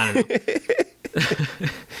don't know.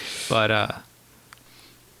 But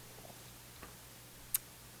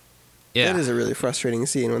yeah, that is a really frustrating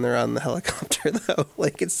scene when they're on the helicopter, though.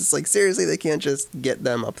 Like, it's just like, seriously, they can't just get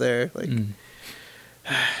them up there. Like,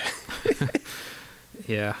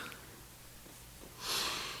 yeah.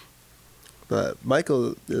 But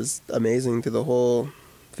Michael is amazing through the whole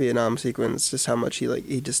Vietnam sequence, just how much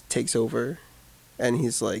he just takes over, and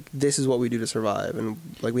he's like, this is what we do to survive, and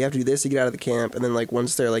like, we have to do this to get out of the camp, and then, like,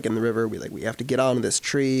 once they're, like, in the river, we have to get onto this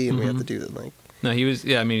tree, and we have to do it, like. No, he was,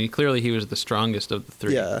 I mean, clearly he was the strongest of the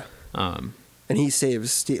three. Yeah. And he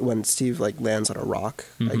saves Steve when Steve, like, lands on a rock,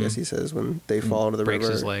 I guess he says, when they fall into the river.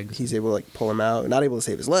 Breaks his legs. He's able to, like, pull him out. Not able to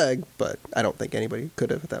save his leg, but I don't think anybody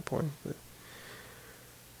could have at that point. But.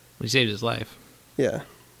 He saved his life. Yeah.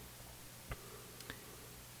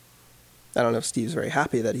 I don't know if Steve's very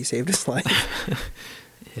happy that he saved his life.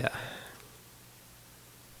 Yeah.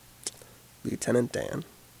 Lieutenant Dan.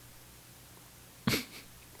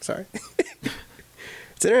 Sorry.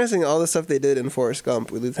 It's interesting, all the stuff they did in Forrest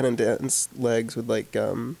Gump with Lieutenant Dan's legs with, like,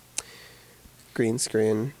 green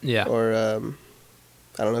screen. Yeah. Or,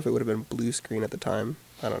 I don't know if it would have been blue screen at the time.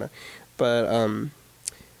 I don't know. But, and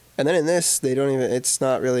then in this, they don't even, it's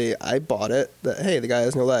not really, I bought it, that, hey, the guy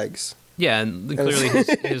has no legs. Yeah, and clearly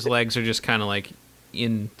his legs are just kind of, like,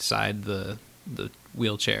 inside the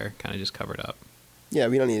wheelchair, kind of just covered up. Yeah,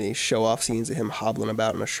 we don't need any show-off scenes of him hobbling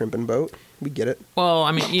about in a shrimping boat. We get it. Well,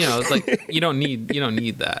 I mean, you know, it's like, you don't need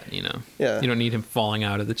that, you know. Yeah. You don't need him falling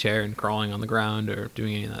out of the chair and crawling on the ground or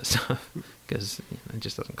doing any of that stuff, because it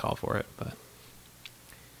just doesn't call for it, but.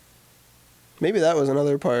 Maybe that was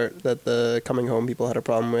another part that the Coming Home people had a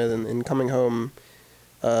problem with. And in Coming Home,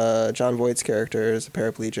 Jon Voight's character is a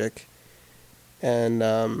paraplegic,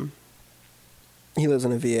 and he lives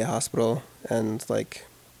in a VA hospital, and, like,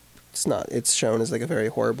 it's shown as, like, a very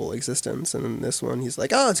horrible existence. And in this one, he's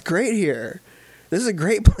like, oh, it's great here. This is a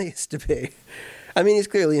great place to be. I mean, he's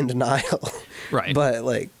clearly in denial. Right. But,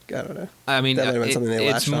 like, I don't know. I mean, that might have been something they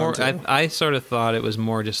latched onto. I sort of thought it was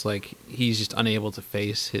more just like he's just unable to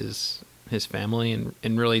face his family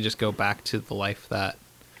and really just go back to the life that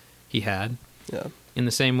he had. Yeah. In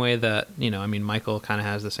the same way that, you know, I mean, Michael kind of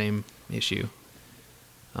has the same issue.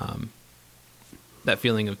 That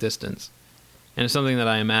feeling of distance. And it's something that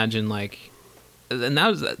I imagine, like, and that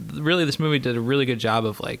was really, this movie did a really good job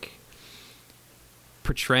of, like,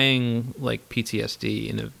 portraying, like, PTSD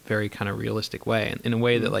in a very kind of realistic way, in a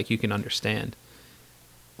way that, like, you can understand.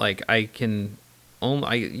 Like, you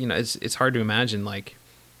know, it's hard to imagine, like,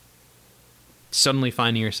 suddenly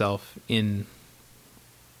finding yourself in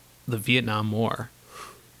the Vietnam War,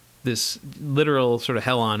 this literal sort of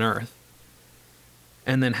hell on earth,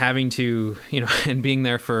 and then having to, you know, and being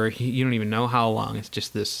there for, you don't even know how long. It's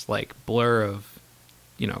just this, like, blur of,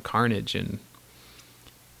 you know, carnage and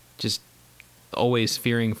just always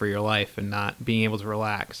fearing for your life and not being able to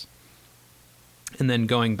relax. And then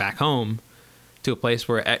going back home to a place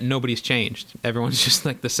where nobody's changed. Everyone's just,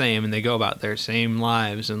 like, the same, and they go about their same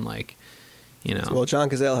lives, and, like, you know. Well, John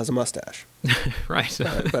Cazale has a mustache. Right.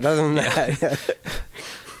 But other than that, yeah.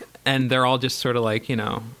 And they're all just sort of, like, you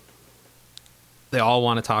know, they all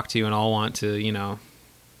want to talk to you and all want to, you know,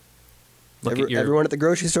 everyone at the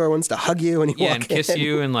grocery store wants to hug you when you walk and kiss in.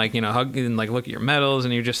 you and like, you know, hug and like look at your medals,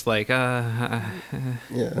 and you're just like, yeah.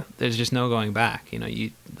 There's just no going back. You know,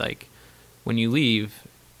 you like when you leave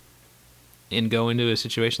and go into a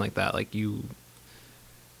situation like that, like you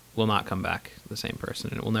will not come back the same person,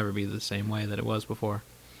 and it will never be the same way that it was before.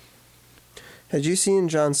 Had you seen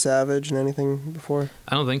John Savage in anything before?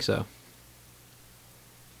 I don't think so.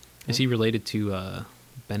 Is he related to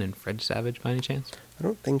Ben and Fred Savage by any chance? I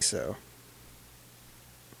don't think so.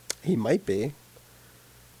 He might be.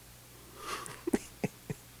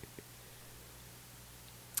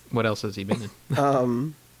 What else has he been in?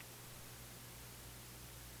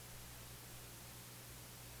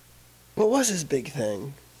 What was his big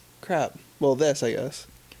thing? Crap. Well, this, I guess.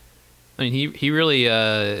 I mean, he really...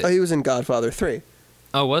 he was in Godfather 3.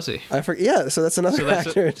 Oh, was he? I forget. Yeah, so that's another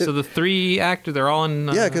actor. So the 3 actors, they're all in...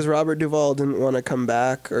 Yeah, because Robert Duvall didn't want to come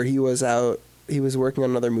back, or he was working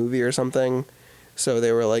on another movie or something. So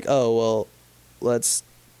they were like, oh, well, let's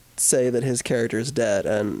say that his character's dead,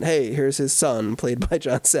 and hey, here's his son, played by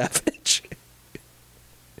John Savage.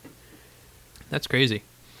 That's crazy.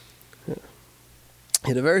 Yeah. He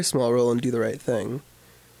had a very small role in Do the Right Thing,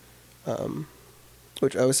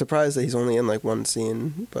 which I was surprised that he's only in like one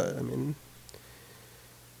scene, but I mean,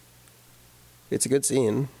 it's a good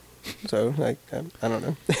scene. So like, I don't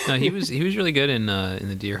know. No, he was really good in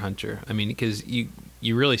the Deer Hunter. I mean, because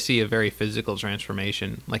you really see a very physical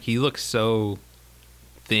transformation. Like he looks so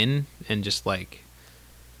thin and just like,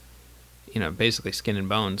 you know, basically skin and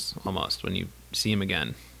bones almost when you see him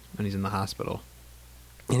again when he's in the hospital.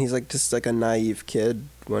 And he's like just like a naive kid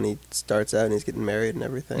when he starts out and he's getting married and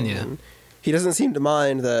everything. Yeah. And he doesn't seem to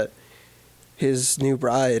mind that his new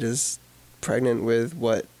bride is pregnant with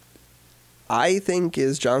what I think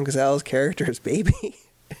is John Cazale's character's baby.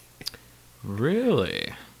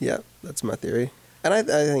 Really? Yeah, that's my theory. And I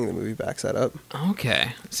think the movie backs that up.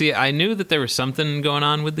 Okay. See, I knew that there was something going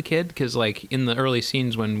on with the kid because, like, in the early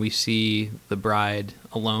scenes when we see the bride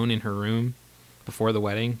alone in her room before the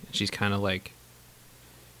wedding, she's kind of like,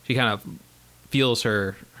 she kind of feels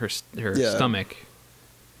her stomach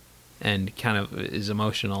and kind of is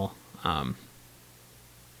emotional.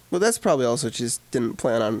 Well, that's probably also she just didn't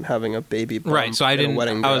plan on having a baby bump right, so I didn't.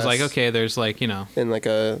 Wedding I was like, okay, there's like, you know, in like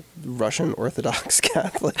a Russian Orthodox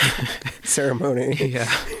Catholic ceremony.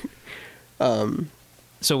 Yeah.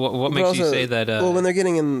 So what makes also, you say that? Well, when they're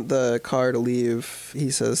getting in the car to leave,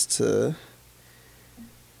 he says to,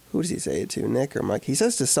 who does he say it to? Nick or Mike? He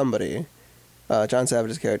says to somebody. John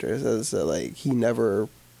Savage's character says that like he never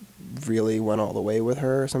really went all the way with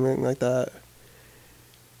her or something like that.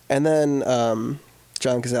 And then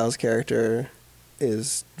John Cazale's character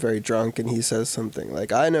is very drunk and he says something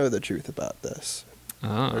like, I know the truth about this.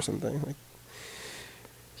 Or something. Like,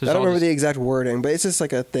 so I don't remember the exact wording, but it's just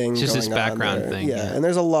like a thing just going this background on there. thing. Yeah, and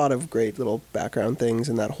there's a lot of great little background things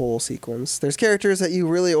in that whole sequence. There's characters that you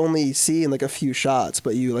really only see in like a few shots,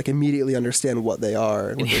 but you like immediately understand what they are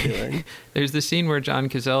and what they're doing. There's the scene where John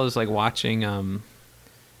Cazale is like watching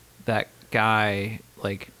that guy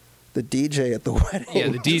like the DJ at the wedding. Yeah,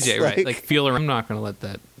 the DJ, right? Like feel around. I'm not going to let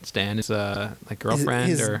that stand. His like girlfriend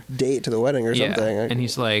his or date to the wedding or something. And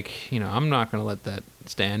he's like, you know, I'm not going to let that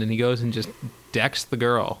stand. And he goes and just decks the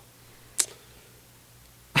girl.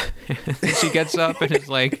 She gets up and is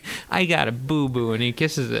like, I got a boo-boo, and he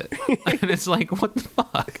kisses it. And it's like, what the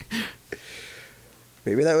fuck?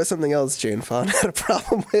 Maybe that was something else Jane Fonda had a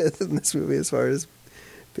problem with in this movie as far as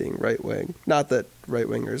being right-wing. Not that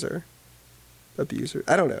right-wingers are abusers.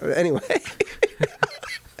 I don't know. Anyway.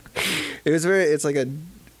 It's like a,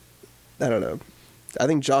 I don't know. I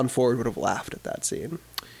think John Ford would have laughed at that scene.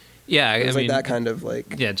 Yeah, it was like that kind of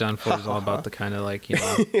like... Yeah, John Ford is all about the kind of like, you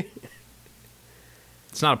know...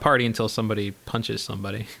 It's not a party until somebody punches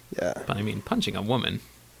somebody. Yeah. But I mean, punching a woman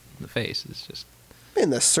in the face is just... In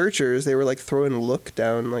The Searchers, they were like throwing Look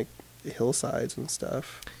down like hillsides and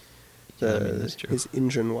stuff. Yeah, I mean, that's true. His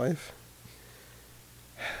Indian wife.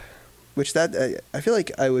 Which I feel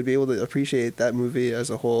like I would be able to appreciate that movie as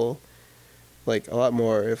a whole like a lot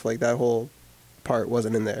more if like that whole part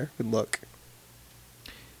wasn't in there with Look.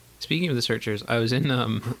 Speaking of The Searchers, I was in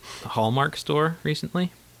a Hallmark store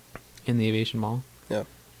recently in the Aviation Mall. Yeah.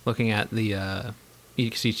 Looking at the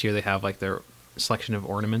each year they have like their selection of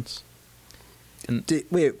ornaments. And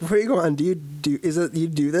wait, before you go on, you do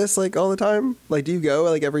this like all the time? Like, do you go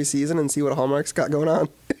like every season and see what Hallmark's got going on?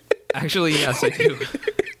 Actually, yes, I do.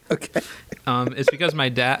 Okay. It's because my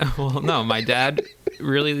dad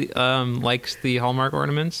really likes the Hallmark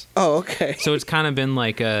ornaments. Oh, okay. So it's kind of been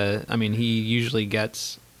like he usually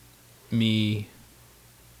gets me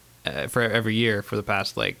for every year for the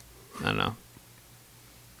past, like, I don't know,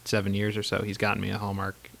 7 years or so, he's gotten me a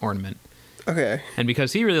Hallmark ornament. Okay. And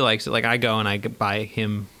because he really likes it, like, I go and I buy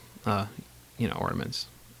him, ornaments.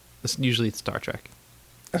 Usually it's Star Trek.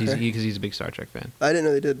 Because he's a big Star Trek fan. I didn't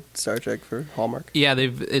know they did Star Trek for Hallmark. Yeah,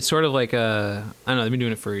 it's sort of like I don't know, they've been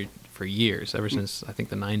doing it for years, ever since, I think,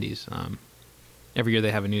 the 90s. Every year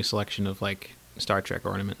they have a new selection of, like, Star Trek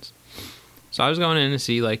ornaments. So I was going in to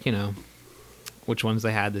see, like, which ones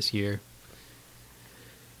they had this year.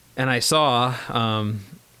 And I saw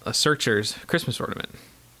a Searchers Christmas ornament.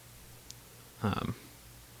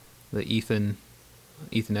 The Ethan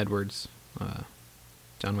Edwards,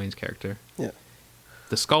 John Wayne's character. Yeah.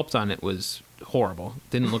 The sculpt on it was horrible.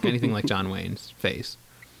 Didn't look anything like John Wayne's face.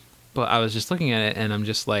 But I was just looking at it, and I'm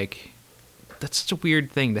just like, that's such a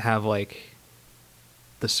weird thing to have, like,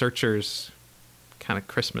 the Searchers kind of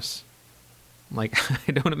Christmas. Like,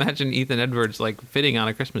 I don't imagine Ethan Edwards, like, fitting on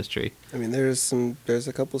a Christmas tree. I mean, there's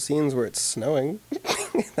a couple scenes where it's snowing.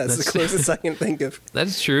 That's the closest I can think of.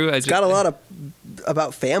 That's true. It's got a lot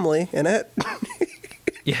about family in it.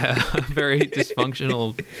 Yeah, a very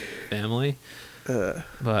dysfunctional family.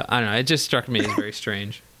 But I don't know. It just struck me as very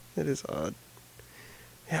strange. It is odd.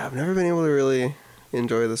 Yeah, I've never been able to really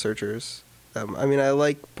enjoy The Searchers. I mean, I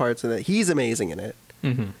like parts of it. He's amazing in it.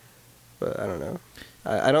 Mm-hmm. But I don't know.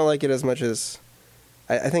 I don't like it as much as...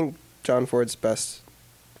 I think John Ford's best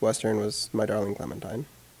Western was My Darling Clementine.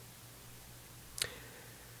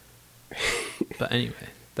 But anyway,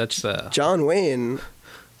 that's... John Wayne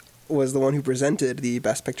was the one who presented the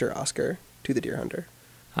Best Picture Oscar to The Deer Hunter.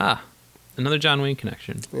 Ah, another John Wayne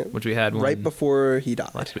connection, yep. Which we had right before he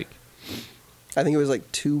died. Last week. I think it was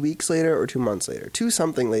like 2 weeks later or 2 months later. 2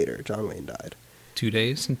 something later, John Wayne died. 2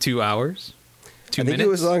 days and 2 hours? 2 minutes? I think it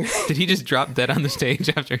was long. Did he just drop dead on the stage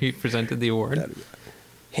after he presented the award?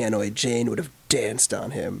 Hanoi Jane would have danced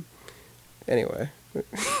on him. Anyway.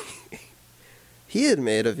 He had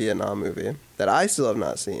made a Vietnam movie that I still have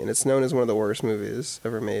not seen. It's known as one of the worst movies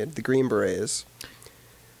ever made, The Green Berets.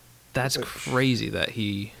 That's crazy that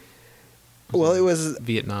he... Well, it was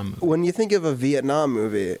Vietnam movie. When you think of a Vietnam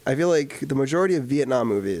movie, I feel like the majority of Vietnam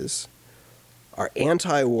movies are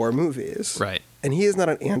anti-war movies. Right. And he is not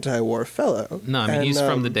an anti-war fellow. No, I mean, he's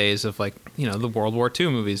from the days of, like, the World War II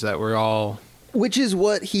movies that were all... Which is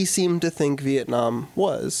what he seemed to think Vietnam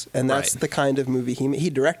was. And that's the kind of movie he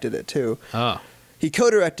directed it, too. Oh. He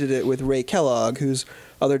co-directed it with Ray Kellogg, whose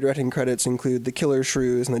other directing credits include The Killer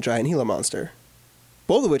Shrews and The Giant Gila Monster.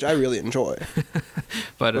 Both of which I really enjoy.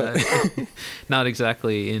 but not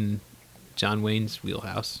exactly in John Wayne's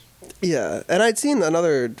wheelhouse. Yeah, and I'd seen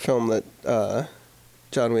another film that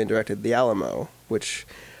John Wayne directed, The Alamo, which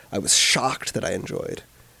I was shocked that I enjoyed.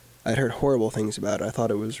 I'd heard horrible things about it. I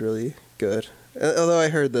thought it was really good. Although I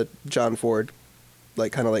heard that John Ford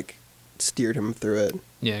kind of steered him through it.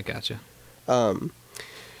 Yeah, gotcha.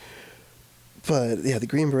 But yeah, The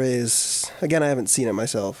Green Berets, again, I haven't seen it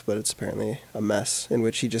myself, but it's apparently a mess in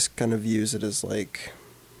which he just kind of views it as like,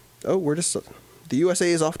 oh, the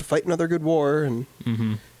USA is off to fight another good war, and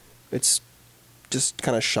it's just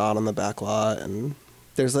kind of shot on the back lot, and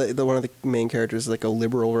there's one of the main characters is like a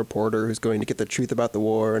liberal reporter who's going to get the truth about the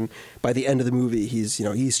war, and by the end of the movie, he's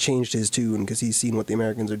changed his tune because he's seen what the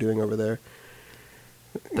Americans are doing over there.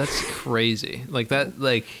 That's crazy. Like that,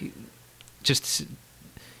 just...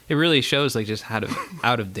 It really shows, just how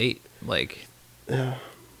out of date, yeah,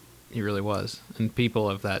 he really was, and people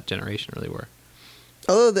of that generation really were.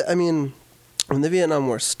 Although, when the Vietnam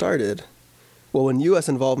War started, when U.S.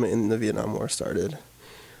 involvement in the Vietnam War started,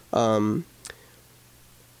 you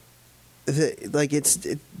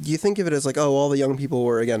think of it as all the young people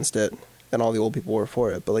were against it and all the old people were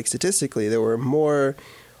for it, but statistically, there were more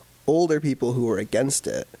older people who were against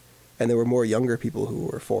it, and there were more younger people who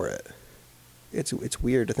were for it. It's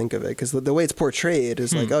weird to think of it because the way it's portrayed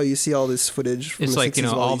is you see all this footage from it's the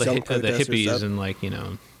 60s all the hippies stuff.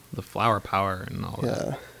 And the flower power and all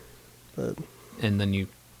that. But and then you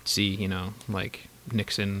see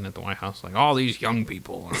Nixon at the White House all these young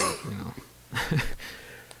people It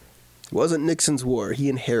wasn't Nixon's war, he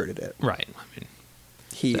inherited it. Right. I mean,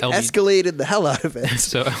 he escalated the hell out of it.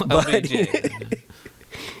 So LBJ.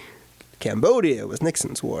 Cambodia was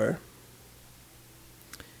Nixon's war.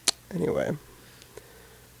 Anyway.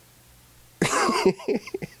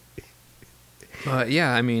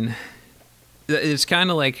 Yeah, I mean, it's kind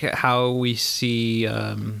of like how we see,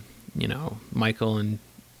 Michael and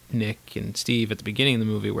Nick and Steve at the beginning of the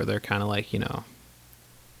movie where they're kind of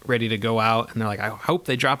ready to go out, and they're like, I hope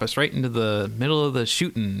they drop us right into the middle of the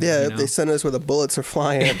shooting. Yeah, if they send us where the bullets are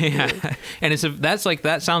flying. Yeah, and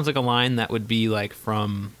that sounds like a line that would be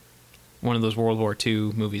from one of those World War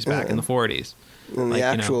II movies back in the 40s. And like, the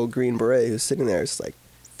actual Green Beret who's sitting there is like,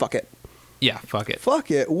 fuck it. Yeah, fuck it. Fuck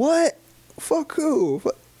it. What? Fuck who?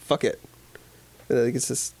 Fuck it. Like, it's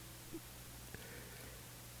just...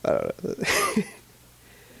 I don't know.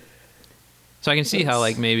 So I can see how,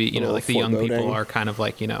 like, maybe, you know, like the young people are kind of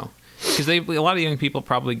like, you know... Because a lot of young people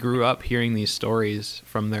probably grew up hearing these stories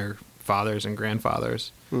from their fathers and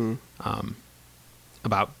grandfathers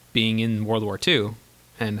about being in World War II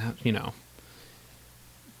and, you know,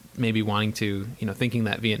 maybe wanting to, you know, thinking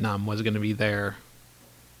that Vietnam was going to be their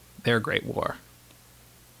great war.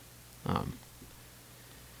 And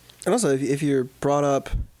also, if you're brought up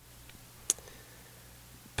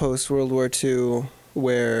post-World War II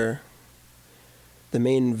where the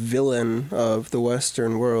main villain of the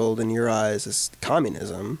Western world in your eyes is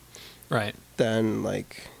communism, right? Then,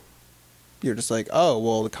 like, you're just like, oh,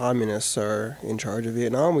 well, the communists are in charge of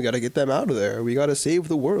Vietnam. We got to get them out of there. We got to save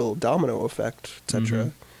the world. Domino effect, etc. Mm-hmm.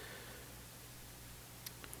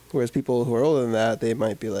 Whereas people who are older than that, they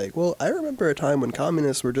might be like, well, I remember a time when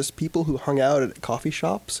communists were just people who hung out at coffee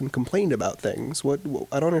shops and complained about things. What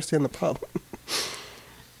I don't understand the problem.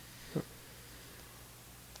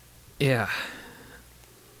 Yeah.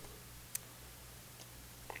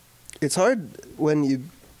 It's hard when you,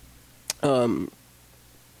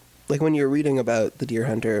 like when you're reading about the Deer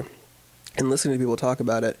Hunter and listening to people talk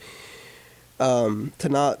about it, to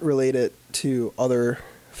not relate it to other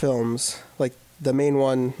films. Like the main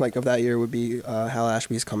one, like of that year, would be Hal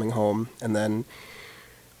Ashby's Coming Home, and then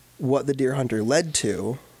what the Deer Hunter led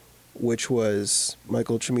to, which was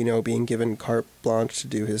Michael Cimino being given carte blanche to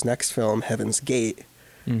do his next film, Heaven's Gate,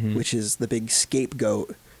 which is the big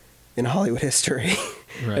scapegoat in Hollywood history.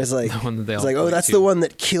 Right. It's like, that's the one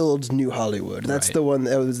that killed New Hollywood. That's the one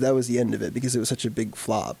that was the end of it because it was such a big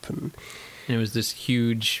flop. And it was this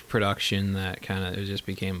huge production that it just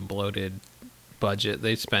became bloated budget.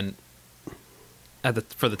 They spent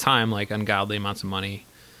for the time like ungodly amounts of money.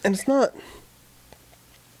 And it's not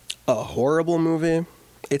a horrible movie.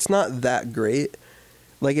 It's not that great.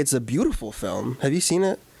 Like, it's a beautiful film. Have you seen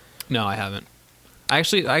it? No, I haven't. I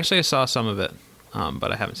saw some of it,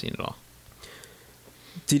 but I haven't seen it all.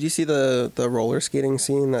 Did you see the roller skating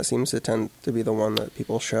scene? That seems to tend to be the one that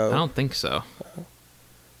people show. I don't think so.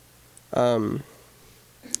 But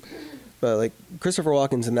like Christopher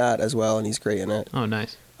Walken's in that as well, and he's great in it. Oh,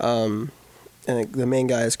 nice. And the main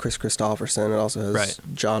guy is Chris Christopherson. It also has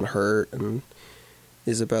John Hurt and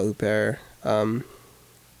Isabelle Huppert, and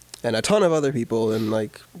a ton of other people in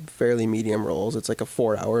like fairly medium roles. It's like a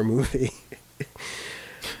 4-hour movie.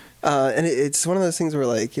 And it's one of those things where,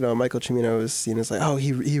 like, you know, Michael Cimino is seen as like, oh,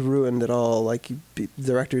 he ruined it all. Like,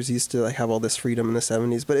 directors used to like have all this freedom in the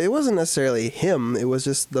 70s, but it wasn't necessarily him. It was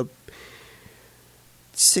just the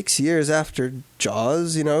 6 years after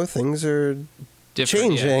Jaws, you know, things are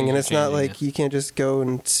changing, and it's not like you can't just go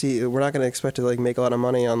and see. We're not going to expect to like make a lot of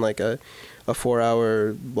money on like a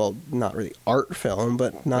 4-hour, well, not really art film,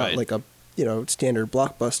 but not like a, you know, standard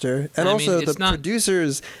blockbuster. And also the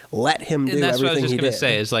producers let him do everything he did. And that's what I was just going to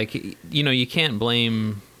say, is like, you know, you can't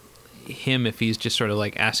blame him if he's just sort of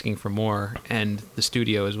like asking for more and the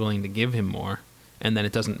studio is willing to give him more and then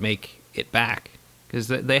it doesn't make it back. Because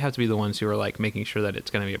they have to be the ones who are like making sure that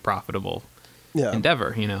it's going to be a profitable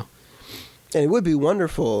endeavor, you know. And it would be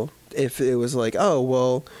wonderful if it was like, oh,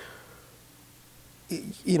 well,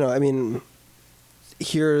 you know, I mean,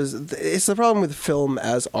 it's the problem with film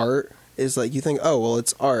as art. Is like you think, oh, well,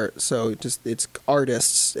 it's art, so it's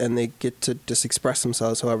artists and they get to just express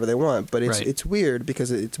themselves however they want. But it's weird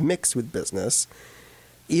because it's mixed with business.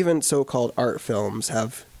 Even so-called art films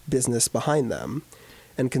have business behind them,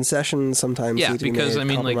 and concessions sometimes need to be made. I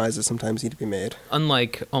mean, compromises sometimes need to be made.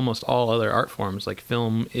 Unlike almost all other art forms, like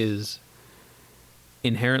film is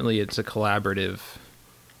inherently it's a collaborative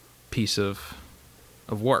piece of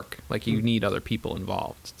work. Like you need other people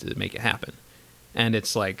involved to make it happen, and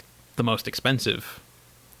it's like the most expensive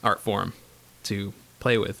art form to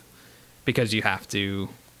play with because you have to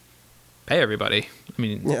pay everybody. I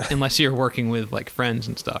mean, unless you're working with like friends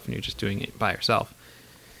and stuff and you're just doing it by yourself.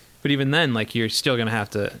 But even then, like you're still going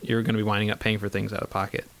to you're going to be winding up paying for things out of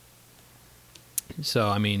pocket. So,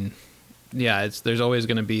 I mean, yeah, there's always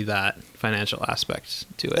going to be that financial aspect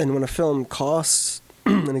to it. And when a film costs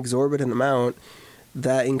an exorbitant amount,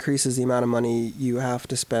 that increases the amount of money you have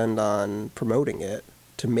to spend on promoting it,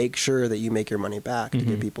 to make sure that you make your money back, to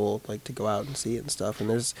get people like to go out and see it and stuff. And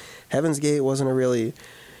there's Heaven's Gate wasn't a really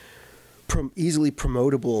easily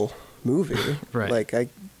promotable movie. Right.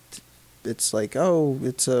 Like it's like, oh,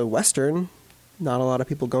 it's a Western. Not a lot of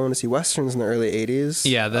people going to see Westerns in the early 80s.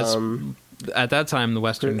 Yeah, that's at that time the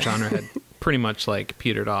Western genre pretty much like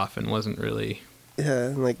petered off and wasn't really. Yeah,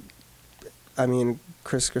 and like, I mean,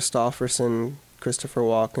 Chris Christopherson, Christopher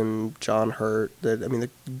Walken, John Hurt. I mean, they're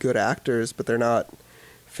good actors, but they're not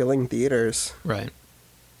filling theaters. Right.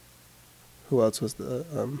 Who else was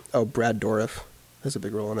the? Brad Dourif has a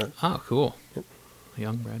big role in it. Oh, cool. Yep.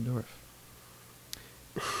 Young Brad Dourif.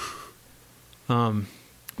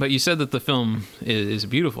 But you said that the film is a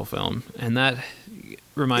beautiful film, and that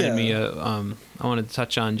reminded me of, I wanted to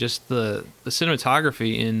touch on just the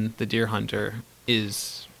cinematography in The Deer Hunter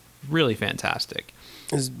is really fantastic.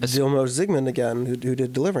 Is Vilmos Zsigmond again, who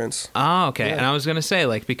did Deliverance. Oh, okay. Yeah. And I was going to say,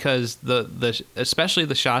 like, because the especially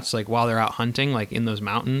the shots, like, while they're out hunting, like, in those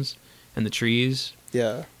mountains and the trees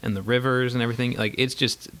and the rivers and everything, like, it's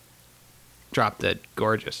just drop dead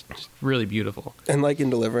gorgeous, just really beautiful. And like in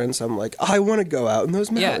Deliverance, I'm like, I want to go out in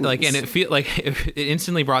those mountains. Yeah, like, and it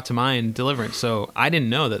instantly brought to mind Deliverance. So I didn't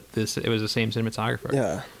know that it was the same cinematographer.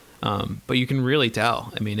 Yeah. But you can really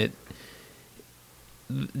tell. I mean, it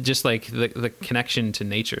just like the connection to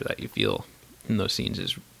nature that you feel in those scenes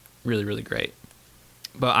is really, really great.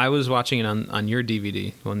 But I was watching it on your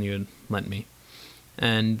DVD, the one you had lent me,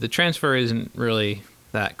 and the transfer isn't really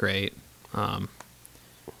that great.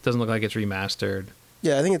 Doesn't look like it's remastered.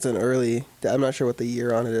 Yeah, I think it's an early. I'm not sure what the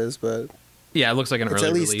year on it is, but yeah, it looks like an early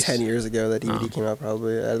release. It's at least 10 years ago that DVD came out.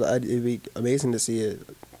 Probably, it'd be amazing to see it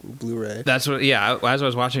Blu-ray. That's what. Yeah, as I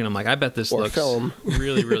was watching, I'm like, I bet this looks film.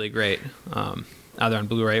 really, really great. Either on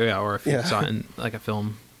Blu-ray or if you saw it in like a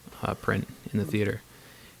film print in the theater,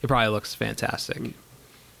 it probably looks fantastic.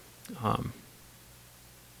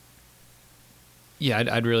 Yeah,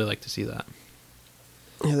 I'd really like to see that.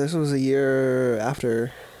 Yeah, this was a year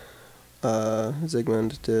after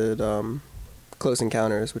Zsigmond did Close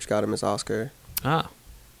Encounters, which got him his Oscar. Ah.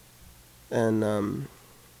 And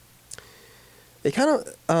it kind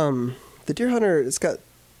of The Deer Hunter, it's got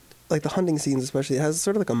like the hunting scenes especially, it has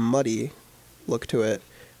sort of like a muddy look to it,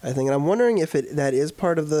 I think. And I'm wondering if that is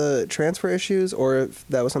part of the transfer issues or if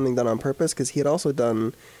that was something done on purpose, because he had also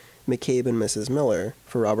done McCabe and Mrs. Miller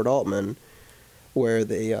for Robert Altman, where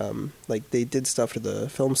they they did stuff to the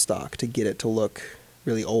film stock to get it to look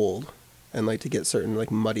really old and like to get certain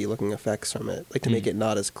like muddy looking effects from it, like to make it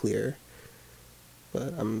not as clear.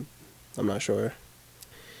 But I'm not sure.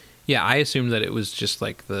 Yeah, I assumed that it was just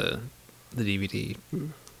like the DVD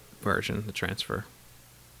version, the transfer.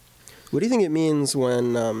 What do you think it means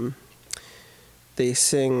when they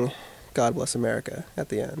sing "God Bless America" at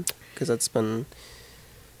the end? Because that's been...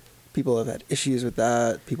 people have had issues with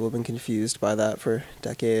that. People have been confused by that for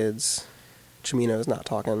decades. Cimino's not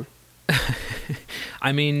talking.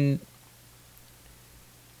 I mean,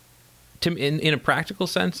 in a practical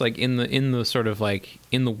sense, like in the sort of like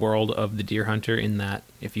in the world of The Deer Hunter, in that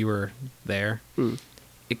if you were there,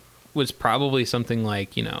 it was probably something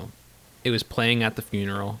like, you know, it was playing at the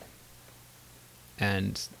funeral,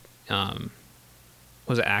 and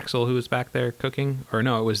was it Axel who was back there cooking, or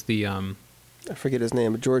no, it was the I forget his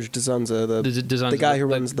name, but George Dzunza, the guy who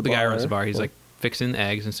runs the bar. The guy who runs the bar. He's like fixing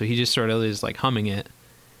eggs, and so he just sort of is like humming it,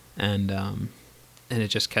 and it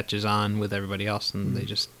just catches on with everybody else, and they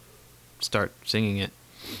just start singing it.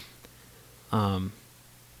 I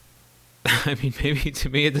mean, maybe to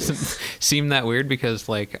me it doesn't seem that weird, because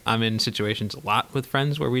like I'm in situations a lot with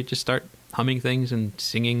friends where we just start humming things and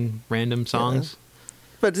singing random songs. Yeah.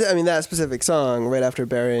 But I mean, that specific song right after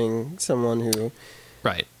burying someone who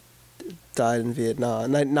died in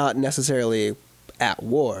Vietnam, not necessarily at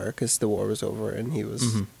war, because the war was over and he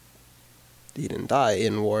was he didn't die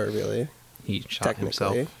in war, really. He shot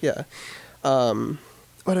himself. Yeah.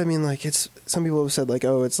 But I mean, like, it's, some people have said like,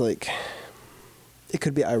 oh, it's like it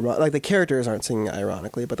could be ironic, like the characters aren't singing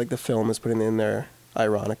ironically, but like the film is putting it in there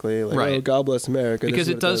ironically, like, oh, God Bless America, because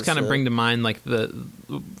it does kind of bring to mind like the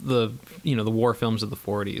you know, the war films of the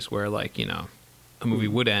 40s, where like, you know, a movie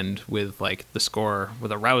would end with like the score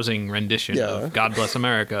with a rousing rendition of God Bless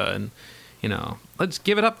America, and you know, let's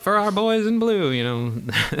give it up for our boys in blue, you know.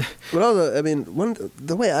 But also, I mean,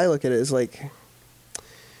 the way I look at it is like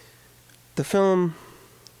the film,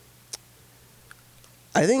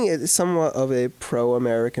 I think it's somewhat of a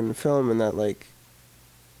pro-American film in that, like,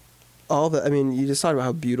 I mean, you just talked about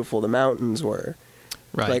how beautiful the mountains were.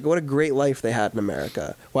 Right. Like, what a great life they had in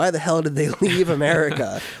America. Why the hell did they leave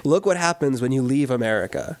America? Look what happens when you leave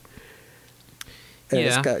America. And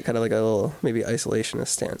it's got kind of like a little, maybe isolationist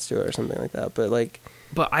stance to it or something like that. But like...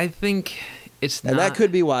 But I think it's not... And that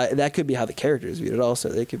could be how the characters viewed it also.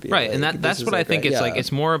 They could be... Right, like, and that's what I think it's like.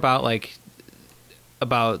 It's more about like...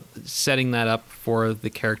 about setting that up for the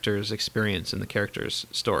character's experience and the character's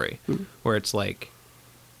story, where it's like,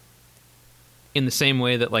 in the same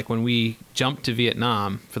way that like when we jumped to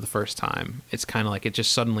Vietnam for the first time, it's kind of like it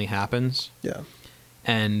just suddenly happens. Yeah.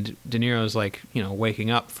 And De Niro's like, waking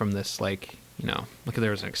up from this, like, look,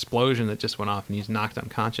 there was an explosion that just went off and he's knocked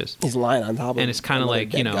unconscious. He's lying on top of and it's kind of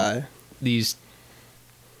like, guy. These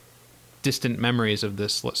distant memories of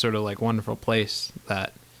this sort of like wonderful place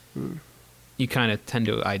that you kind of tend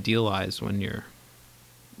to idealize when you're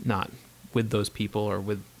not with those people or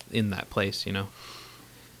in that place,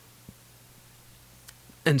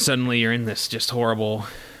 And suddenly you're in this just horrible,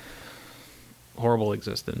 horrible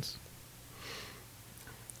existence.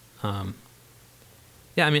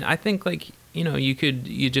 Yeah, I mean, I think like,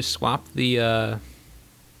 you just swap the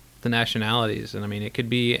nationalities, and I mean, it could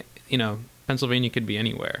be, Pennsylvania could be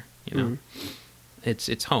anywhere,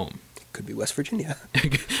 It's home. It could be West Virginia.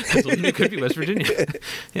 Pennsylvania could be West Virginia.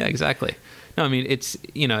 Yeah, exactly. No, I mean, it's,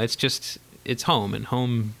 it's just, it's home, and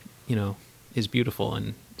home, is beautiful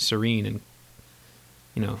and serene, and,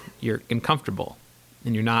 you're comfortable,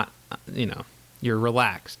 and you're not, you're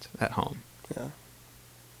relaxed at home. Yeah.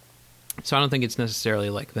 So I don't think it's necessarily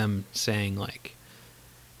like them saying like,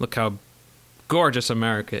 look how gorgeous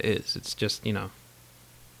America is. It's just, Well,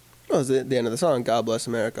 it's the end of the song, God bless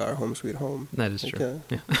America, our home sweet home. That is true.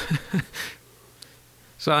 Yeah.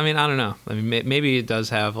 So, I mean, I don't know. I mean, maybe it does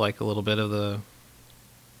have like a little bit of the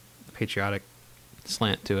patriotic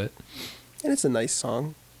slant to it. And it's a nice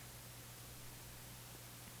song.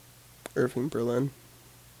 Irving Berlin.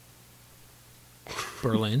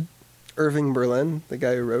 Berlin? Irving Berlin, the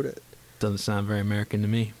guy who wrote it. Doesn't sound very American to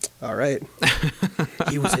me. All right.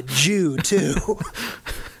 He was a Jew, too.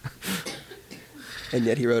 And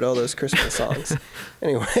yet he wrote all those Christmas songs.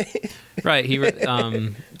 Anyway. Right. He wrote...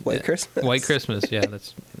 White Christmas. White Christmas, yeah.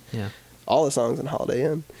 Yeah. All the songs in Holiday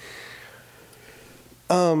Inn.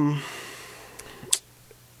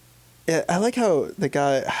 Yeah, I like how the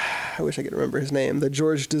guy... I wish I could remember his name. The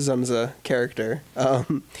George DeZunza character.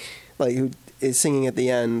 Like, who is singing at the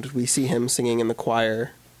end. We see him singing in the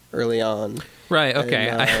choir early on. Right, okay.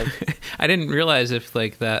 And, I didn't realize if,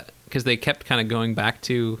 like, that... Because they kept kind of going back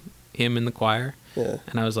to him in the choir. Yeah.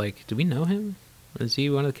 And I was like, do we know him? Is he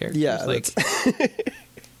one of the characters? Yeah. Like,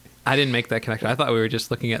 I didn't make that connection. I thought we were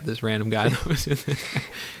just looking at this random guy that was in there.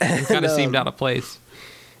 It kind of seemed out of place.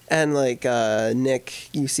 And, like, Nick,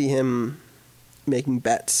 you see him making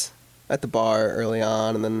bets at the bar early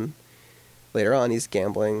on, and then later on he's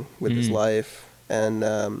gambling with his life.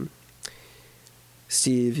 And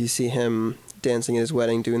Steve, you see him dancing at his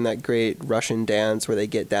wedding, doing that great Russian dance where they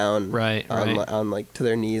get down on like to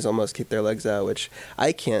their knees, almost kick their legs out, which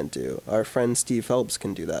I can't do. Our friend Steve Phelps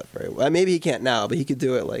can do that very well. Maybe he can't now, but he could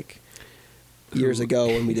do it like years ago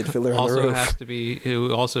when we did Fiddler on the Roof.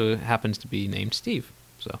 Who also happens to be named Steve.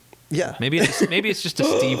 So yeah, maybe it's just a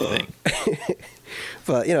Steve thing.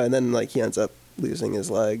 But and then like he ends up losing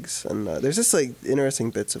his legs, and there's just like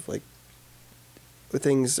interesting bits of like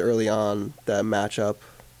things early on that match up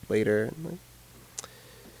later. And, like,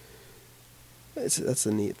 that's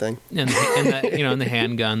a neat thing. And the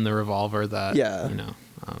handgun, the revolver, that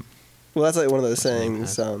well, that's like one of those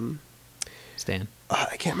sayings. Stan.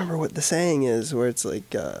 I can't remember what the saying is, where it's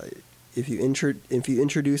like if you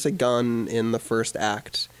introduce a gun in the first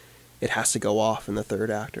act, it has to go off in the third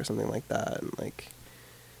act or something like that. And like,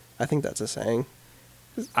 I think that's a saying.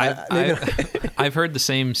 I've heard the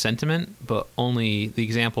same sentiment, but only the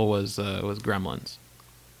example was Gremlins.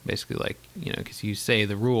 Basically, like, because you say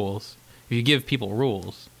the rules. If you give people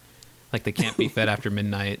rules, like they can't be fed after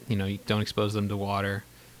midnight, you don't expose them to water,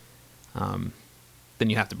 then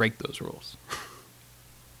you have to break those rules.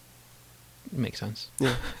 It makes sense.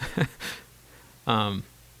 Yeah.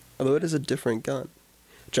 Although it is a different gun.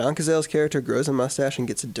 John Cazale's character grows a mustache and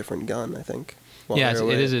gets a different gun, I think. Yeah,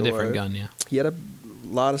 it is a different gun, yeah. He had a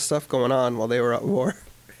lot of stuff going on while they were at war.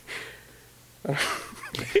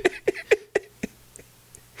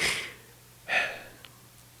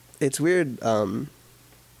 It's weird, like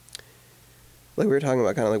we were talking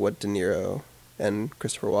about kind of like what De Niro and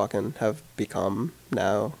Christopher Walken have become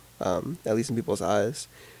now, at least in people's eyes.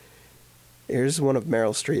 Here's one of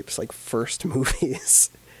Meryl Streep's like first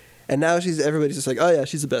movies. And now everybody's just like, oh yeah,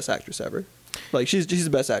 she's the best actress ever. Like she's the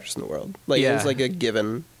best actress in the world. Like it's like a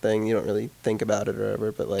given thing. You don't really think about it or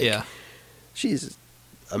whatever, but like she's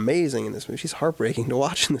amazing in this movie. She's heartbreaking to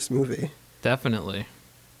watch in this movie. Definitely.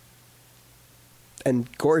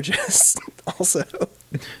 And gorgeous also.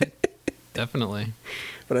 Definitely.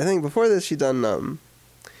 But I think before this she'd done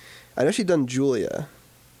I know she'd done Julia,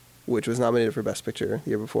 which was nominated for Best Picture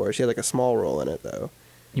the year before. She had like a small role in it though.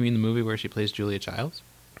 You mean the movie where she plays Julia Childs?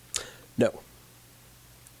 No.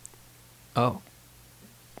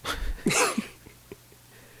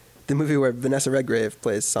 The movie where Vanessa Redgrave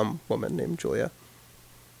plays some woman named Julia.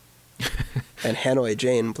 And Hanoi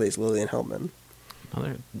Jane plays Lillian Hellman.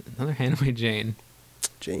 Another Hanoi Jane.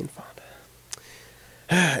 Jane Fonda.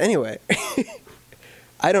 Anyway,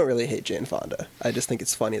 I don't really hate Jane Fonda. I just think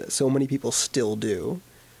it's funny that so many people still do,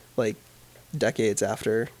 like decades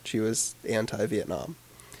after she was anti-Vietnam.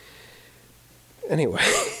 Anyway,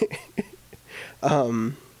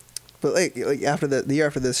 but like after the year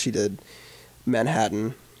after this, she did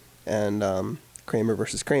Manhattan and Kramer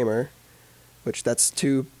versus Kramer, which that's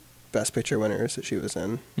 2 Best Picture winners that she was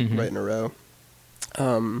in right in a row.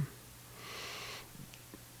 And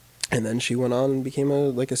then she went on and became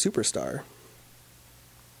a superstar.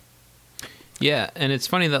 Yeah, and it's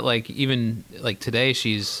funny that like even like today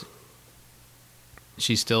she's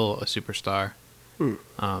still a superstar,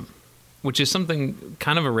 which is something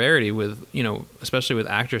kind of a rarity with, you know, especially with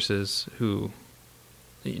actresses who,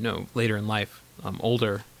 you know, later in life,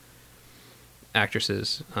 older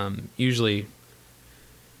actresses usually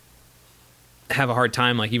have a hard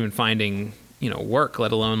time like even finding, you know, work,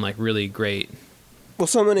 let alone like really great. Well,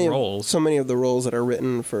 so many of the roles that are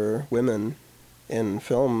written for women in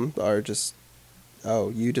film are just,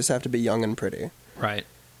 you just have to be young and pretty. Right.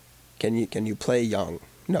 Can you play young?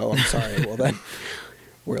 No, I'm sorry. Well, then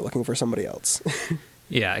we're looking for somebody else.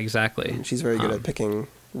 Yeah, exactly. And she's very good at picking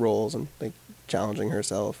roles and like challenging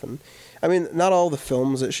herself. And I mean, not all the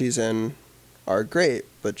films that she's in are great,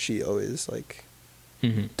 but she always like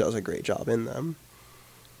does a great job in them.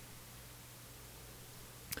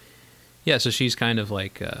 Yeah, so she's kind of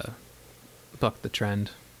like bucked the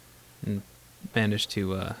trend and managed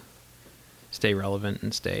to stay relevant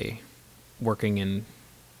and stay working in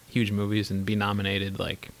huge movies and be nominated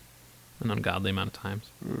like an ungodly amount of times.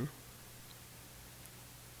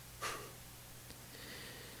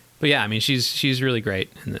 But yeah, I mean, she's really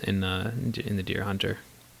great in the Deer Hunter.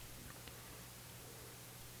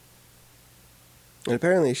 And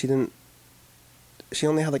apparently she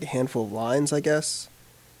only had like a handful of lines, I guess,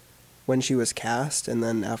 when she was cast, and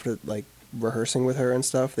then after like rehearsing with her and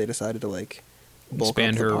stuff, they decided to like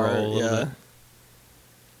expand her role a little bit.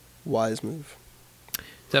 Wise move.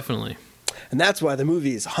 Definitely. And that's why the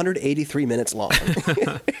movie is 183 minutes long.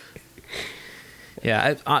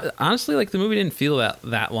 Yeah, I honestly, like, the movie didn't feel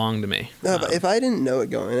that long to me. No, but if I didn't know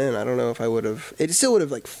it going in, I don't know if I would have. It still would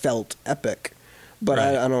have like felt epic, but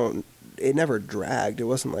right. I don't. It never dragged. It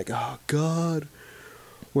wasn't like, oh God,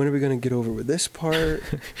 when are we going to get over with this part?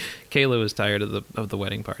 Kayla was tired of the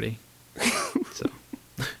wedding party, so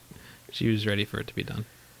she was ready for it to be done.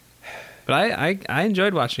 But I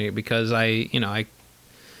enjoyed watching it because I don't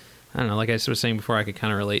know, like I was saying before, I could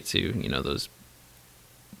kind of relate to, you know, those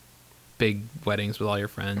big weddings with all your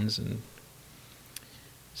friends and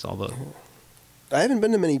it's all the. I haven't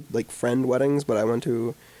been to many like friend weddings, but I went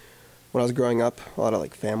to, when I was growing up, a lot of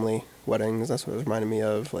like family weddings. That's what it reminded me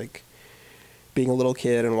of, like being a little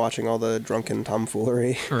kid and watching all the drunken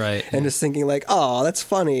tomfoolery. Right. And just thinking like, oh, that's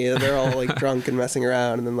funny. They're all like drunk and messing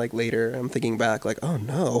around. And then like later I'm thinking back like, oh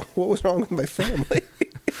no, what was wrong with my family?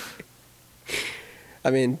 I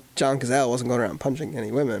mean, John Cazale wasn't going around punching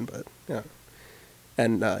any women, but, you know.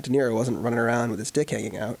 And De Niro wasn't running around with his dick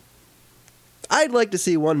hanging out. I'd like to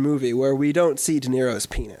see one movie where we don't see De Niro's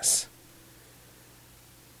penis.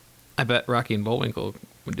 I bet Rocky and Bullwinkle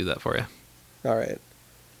would do that for you. All right.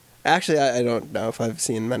 Actually, I don't know if I've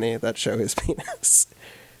seen many that show his penis.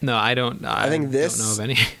 No, I don't. I think this, don't know of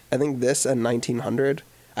any. I think this and 1900.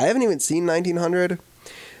 I haven't even seen 1900,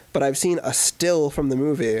 but I've seen a still from the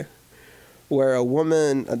movie where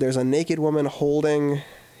there's a naked woman holding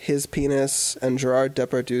his penis and Gerard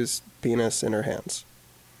Depardieu's penis in her hands.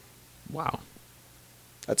 Wow.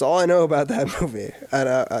 That's all I know about that movie. And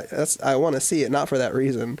I want to see it, not for that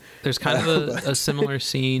reason. There's kind of a similar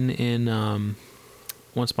scene in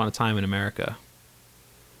Once Upon a Time in America.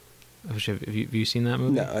 Have you seen that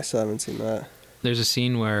movie? No, I still haven't seen that. There's a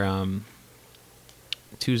scene where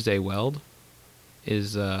Tuesday Weld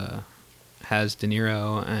has De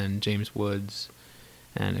Niro and James Woods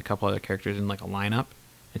and a couple other characters in like a lineup,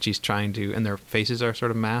 and she's trying to, and their faces are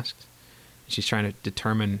sort of masked. She's trying to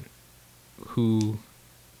determine who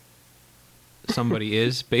somebody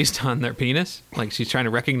is based on their penis. Like she's trying to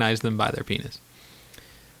recognize them by their penis.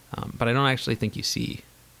 But I don't actually think you see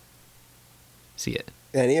it.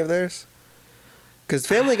 Any of theirs? Because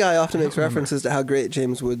Family Guy often makes references to how great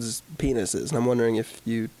James Woods' penis is, and I'm wondering if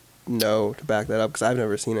you know to back that up, because I've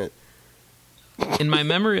never seen it. In my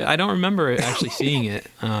memory, I don't remember actually seeing it.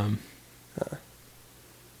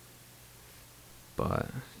 But,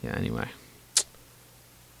 yeah, anyway.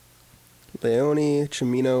 Leone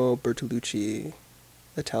Cimino Bertolucci.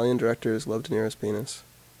 Italian directors love De Niro's penis.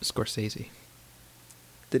 Scorsese.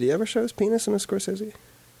 Did he ever show his penis in a Scorsese?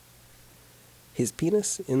 His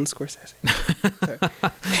penis in Scorsese.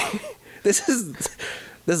 This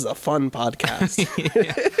is a fun podcast.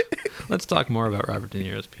 Yeah. Let's talk more about Robert De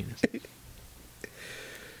Niro's penis.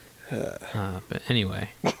 But anyway,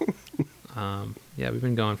 yeah, we've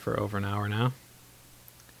been going for over an hour now.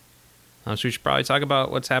 So we should probably talk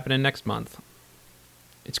about what's happening next month.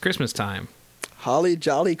 It's Christmas time. Holly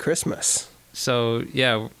jolly Christmas. So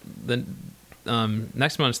yeah, the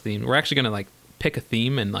next month's theme, we're actually gonna like pick a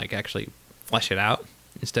theme and like actually flesh it out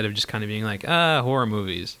instead of just kind of being like horror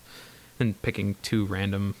movies and picking two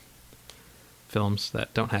random films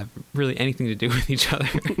that don't have really anything to do with each other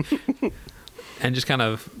and just kind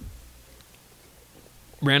of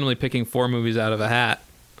randomly picking 4 movies out of a hat,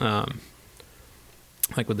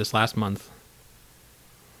 like with this last month.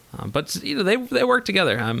 But you know, they work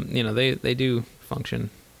together. You know, they do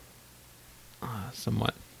function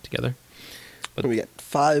somewhat together. But we get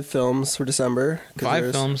 5 films for December.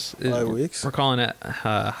 5 films. 5 weeks. We're calling it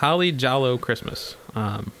Holly Jolly Christmas.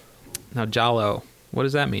 Now, Giallo, what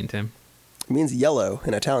does that mean, Tim? It means yellow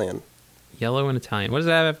in Italian. Yellow in Italian. What does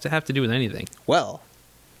that have to do with anything? Well,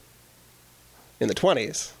 in the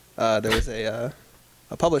 1920s, there was a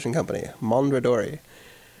publishing company, Mondadori,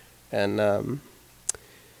 and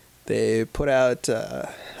they put out. I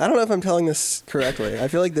don't know if I'm telling this correctly. I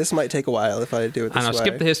feel like this might take a while if I do it this way. I know.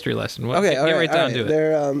 Skip the history lesson. Okay, get right down to it.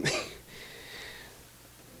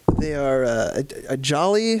 They are a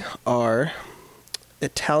jolly are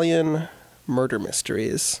Italian murder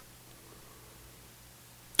mysteries.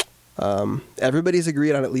 Everybody's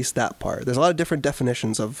agreed on at least that part. There's a lot of different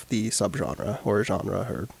definitions of the subgenre or genre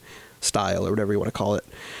or style or whatever you want to call it.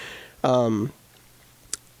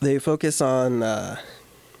 They focus on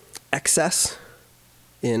excess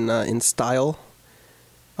in style,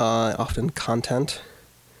 often content.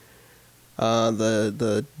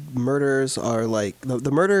 The murders are like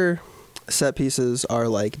the murder set pieces are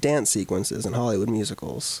like dance sequences in Hollywood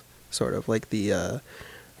musicals, sort of like the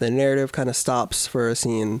narrative kind of stops for a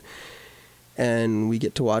scene, and we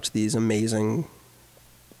get to watch these amazing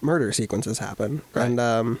murder sequences happen. Right.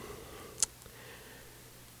 And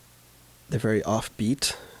they're very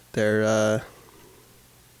offbeat. They're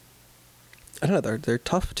I don't know. They're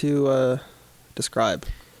tough to describe.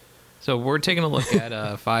 So we're taking a look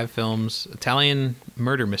at 5 films, Italian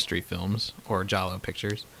murder mystery films or Giallo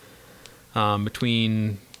pictures.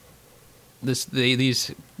 Between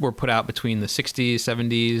these were put out between the 60s,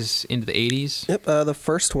 70s, into the 80s. Yep. The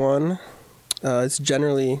first one, it's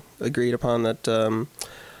generally agreed upon that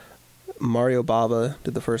Mario Bava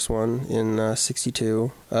did the first one in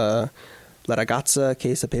 62. La ragazza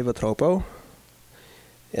che sapeva troppo,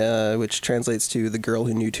 which translates to The Girl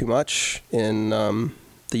Who Knew Too Much. In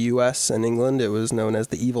the U.S. and England, it was known as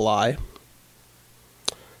The Evil Eye.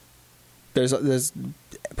 There's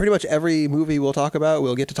pretty much every movie we'll talk about,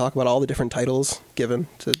 we'll get to talk about all the different titles given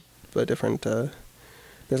to a different... there's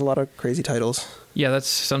a lot of crazy titles. Yeah, that's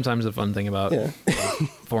sometimes the fun thing about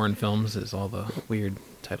foreign films is all the weird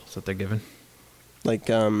titles that they're given. Like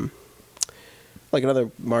another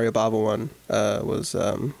Mario Bava one was...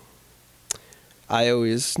 I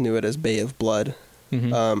always knew it as Bay of Blood.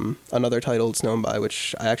 Mm-hmm. Another title it's known by,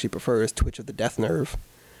 which I actually prefer, is Twitch of the Death Nerve.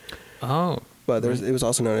 Oh. But it was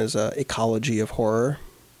also known as Ecology of Horror.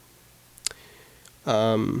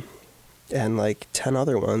 And like 10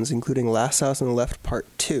 other ones, including Last House on the Left Part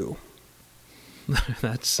 2.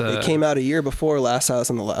 That's It came out a year before Last House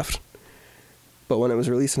on the Left. But when it was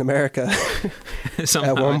released in America,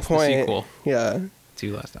 at one point, the sequel. Yeah.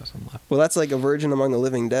 To Last House on the Left. Well, that's like A Virgin Among the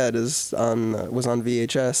Living Dead was on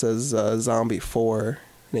VHS as Zombie 4,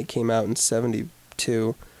 and it came out in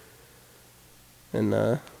 72.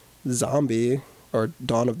 And Zombie, or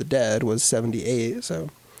Dawn of the Dead, was 78, so...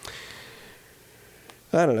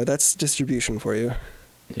 I don't know, that's distribution for you.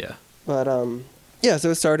 Yeah. But, yeah, so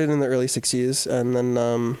it started in the early 60s, and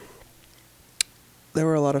then there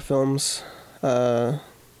were a lot of films that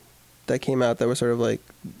came out that were sort of like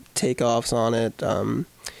takeoffs on it. And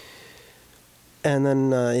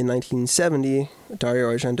then in 1970,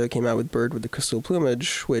 Dario Argento came out with Bird with the Crystal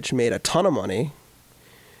Plumage, which made a ton of money.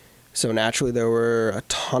 So naturally, there were a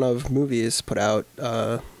ton of movies put out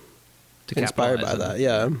inspired by that.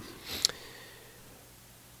 Yeah.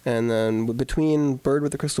 And then between Bird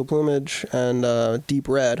with the Crystal Plumage and Deep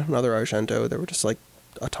Red, another Argento, there were just like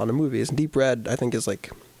a ton of movies. And Deep Red, I think, is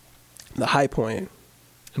like the high point.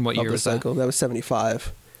 And what year was that? That was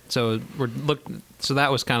 75. So so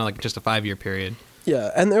that was kind of like just a 5-year period. Yeah,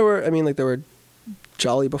 and there were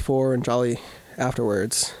Jolly before and Jolly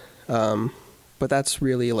afterwards. But that's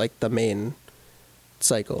really like the main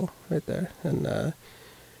cycle right there, and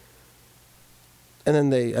then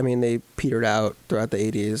they petered out throughout the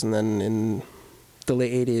 80s, and then in the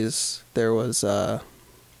late 80s there was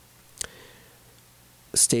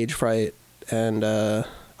Stage Fright and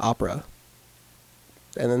Opera,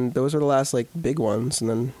 and then those are the last like big ones, and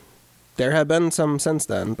then there have been some since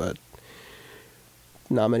then, but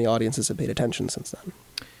not many audiences have paid attention since then.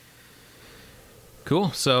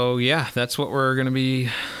 Cool. So yeah, that's what we're going to be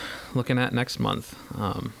looking at next month.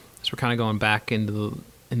 So we're kind of going back into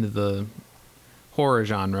the horror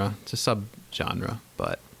genre. It's a sub-genre,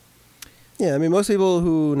 but yeah, I mean, most people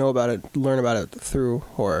who know about it learn about it through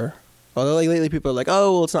horror. Although, like, lately people are like,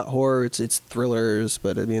 "Oh, well, it's not horror; it's thrillers."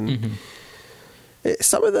 But I mean,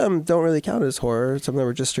 some of them don't really count as horror. Some of them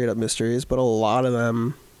are just straight up mysteries. But a lot of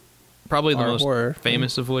them, probably the are most horror.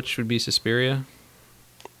 famous of which would be Suspiria.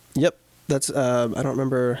 Yep, that's. I don't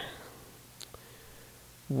remember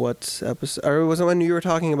what episode, or was it when you were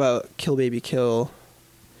talking about Kill Baby Kill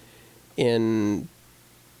in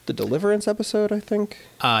the Deliverance episode? I think.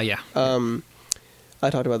 Yeah. I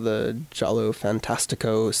talked about the Giallo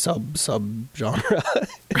Fantastico sub genre,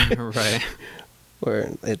 Right.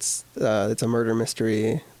 where it's a murder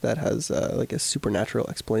mystery that has like a supernatural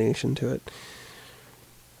explanation to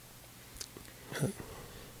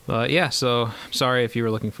it. Yeah, so I'm sorry if you were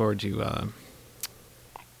looking forward to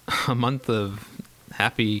a month of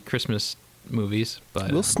happy Christmas movies,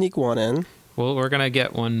 but We'll sneak one in, we're gonna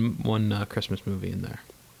get one Christmas movie in there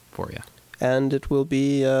for you. and it will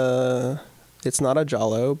be. It's not a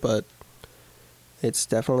Giallo, but it's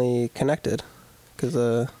definitely connected,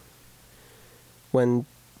 because when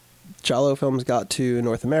Giallo films got to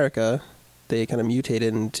North America, they kind of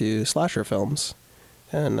mutated into slasher films,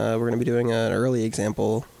 and we're going to be doing an early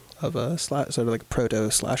example of a sort of like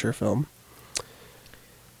proto slasher film.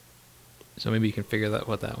 So maybe you can figure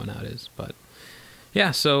what that one out is. But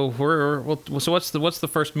yeah, so so what's the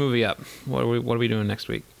first movie up? What are we doing next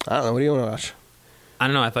week? I don't know. What do you want to watch? I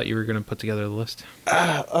don't know. I thought you were going to put together the list.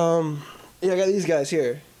 Yeah, I got these guys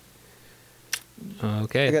here.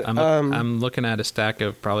 Okay. I'm looking at a stack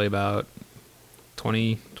of probably about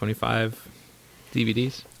 20, 25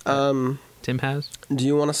 DVDs. Tim has. Do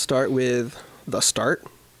you want to start with The Start,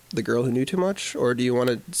 The Girl Who Knew Too Much, or do you want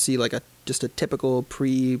to see like just a typical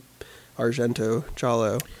pre-Argento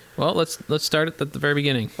Giallo? Well, let's start at the very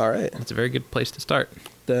beginning. All right. It's a very good place to start.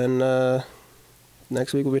 Then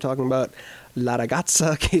next week we'll be talking about La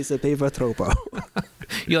ragazza che sapeva troppo.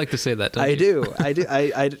 You like to say that, don't you? I do.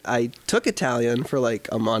 I took Italian for like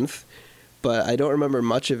a month, but I don't remember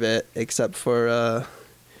much of it except for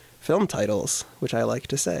film titles, which I like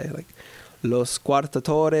to say, like Lo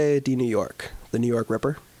Squartatore di New York, The New York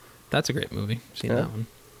Ripper. That's a great movie. Seen that one.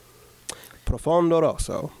 Profondo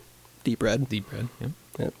Rosso, Deep Red. Deep Red, yeah.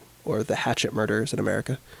 Yep. Or The Hatchet Murders in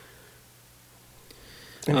America.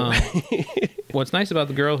 Anyway. What's nice about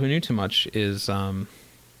The Girl Who Knew Too Much is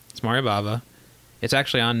it's Mario Bava. It's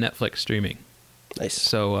actually on Netflix streaming. Nice.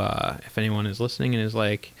 So if anyone is listening and is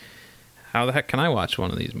like, how the heck can I watch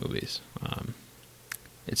one of these movies?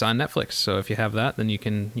 It's on Netflix. So if you have that, then you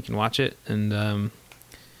can watch it and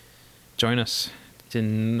join us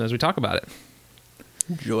as we talk about it.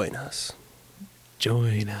 Join us.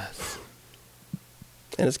 Join us.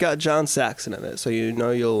 And it's got John Saxon in it, so you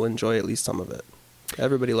know you'll enjoy at least some of it.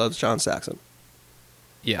 Everybody loves John Saxon.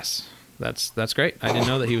 Yes, that's great. I didn't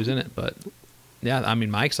know that he was in it, but yeah, I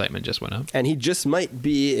mean, my excitement just went up. And he just might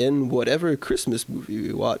be in whatever Christmas movie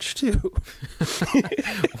we watch, too.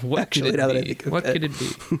 What Actually, now that I think of what it. could it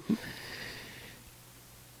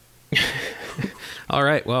be? All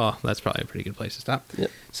right, well, that's probably a pretty good place to stop.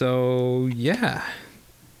 Yep. So, yeah.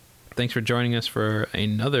 Thanks for joining us for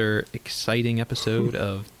another exciting episode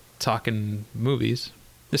of Talking Movies.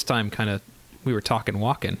 This time, we were talking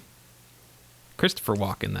walking. Christopher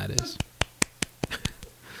Walken, that is.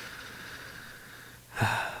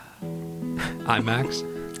 I'm Max.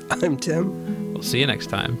 I'm Tim. We'll see you next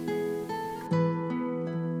time.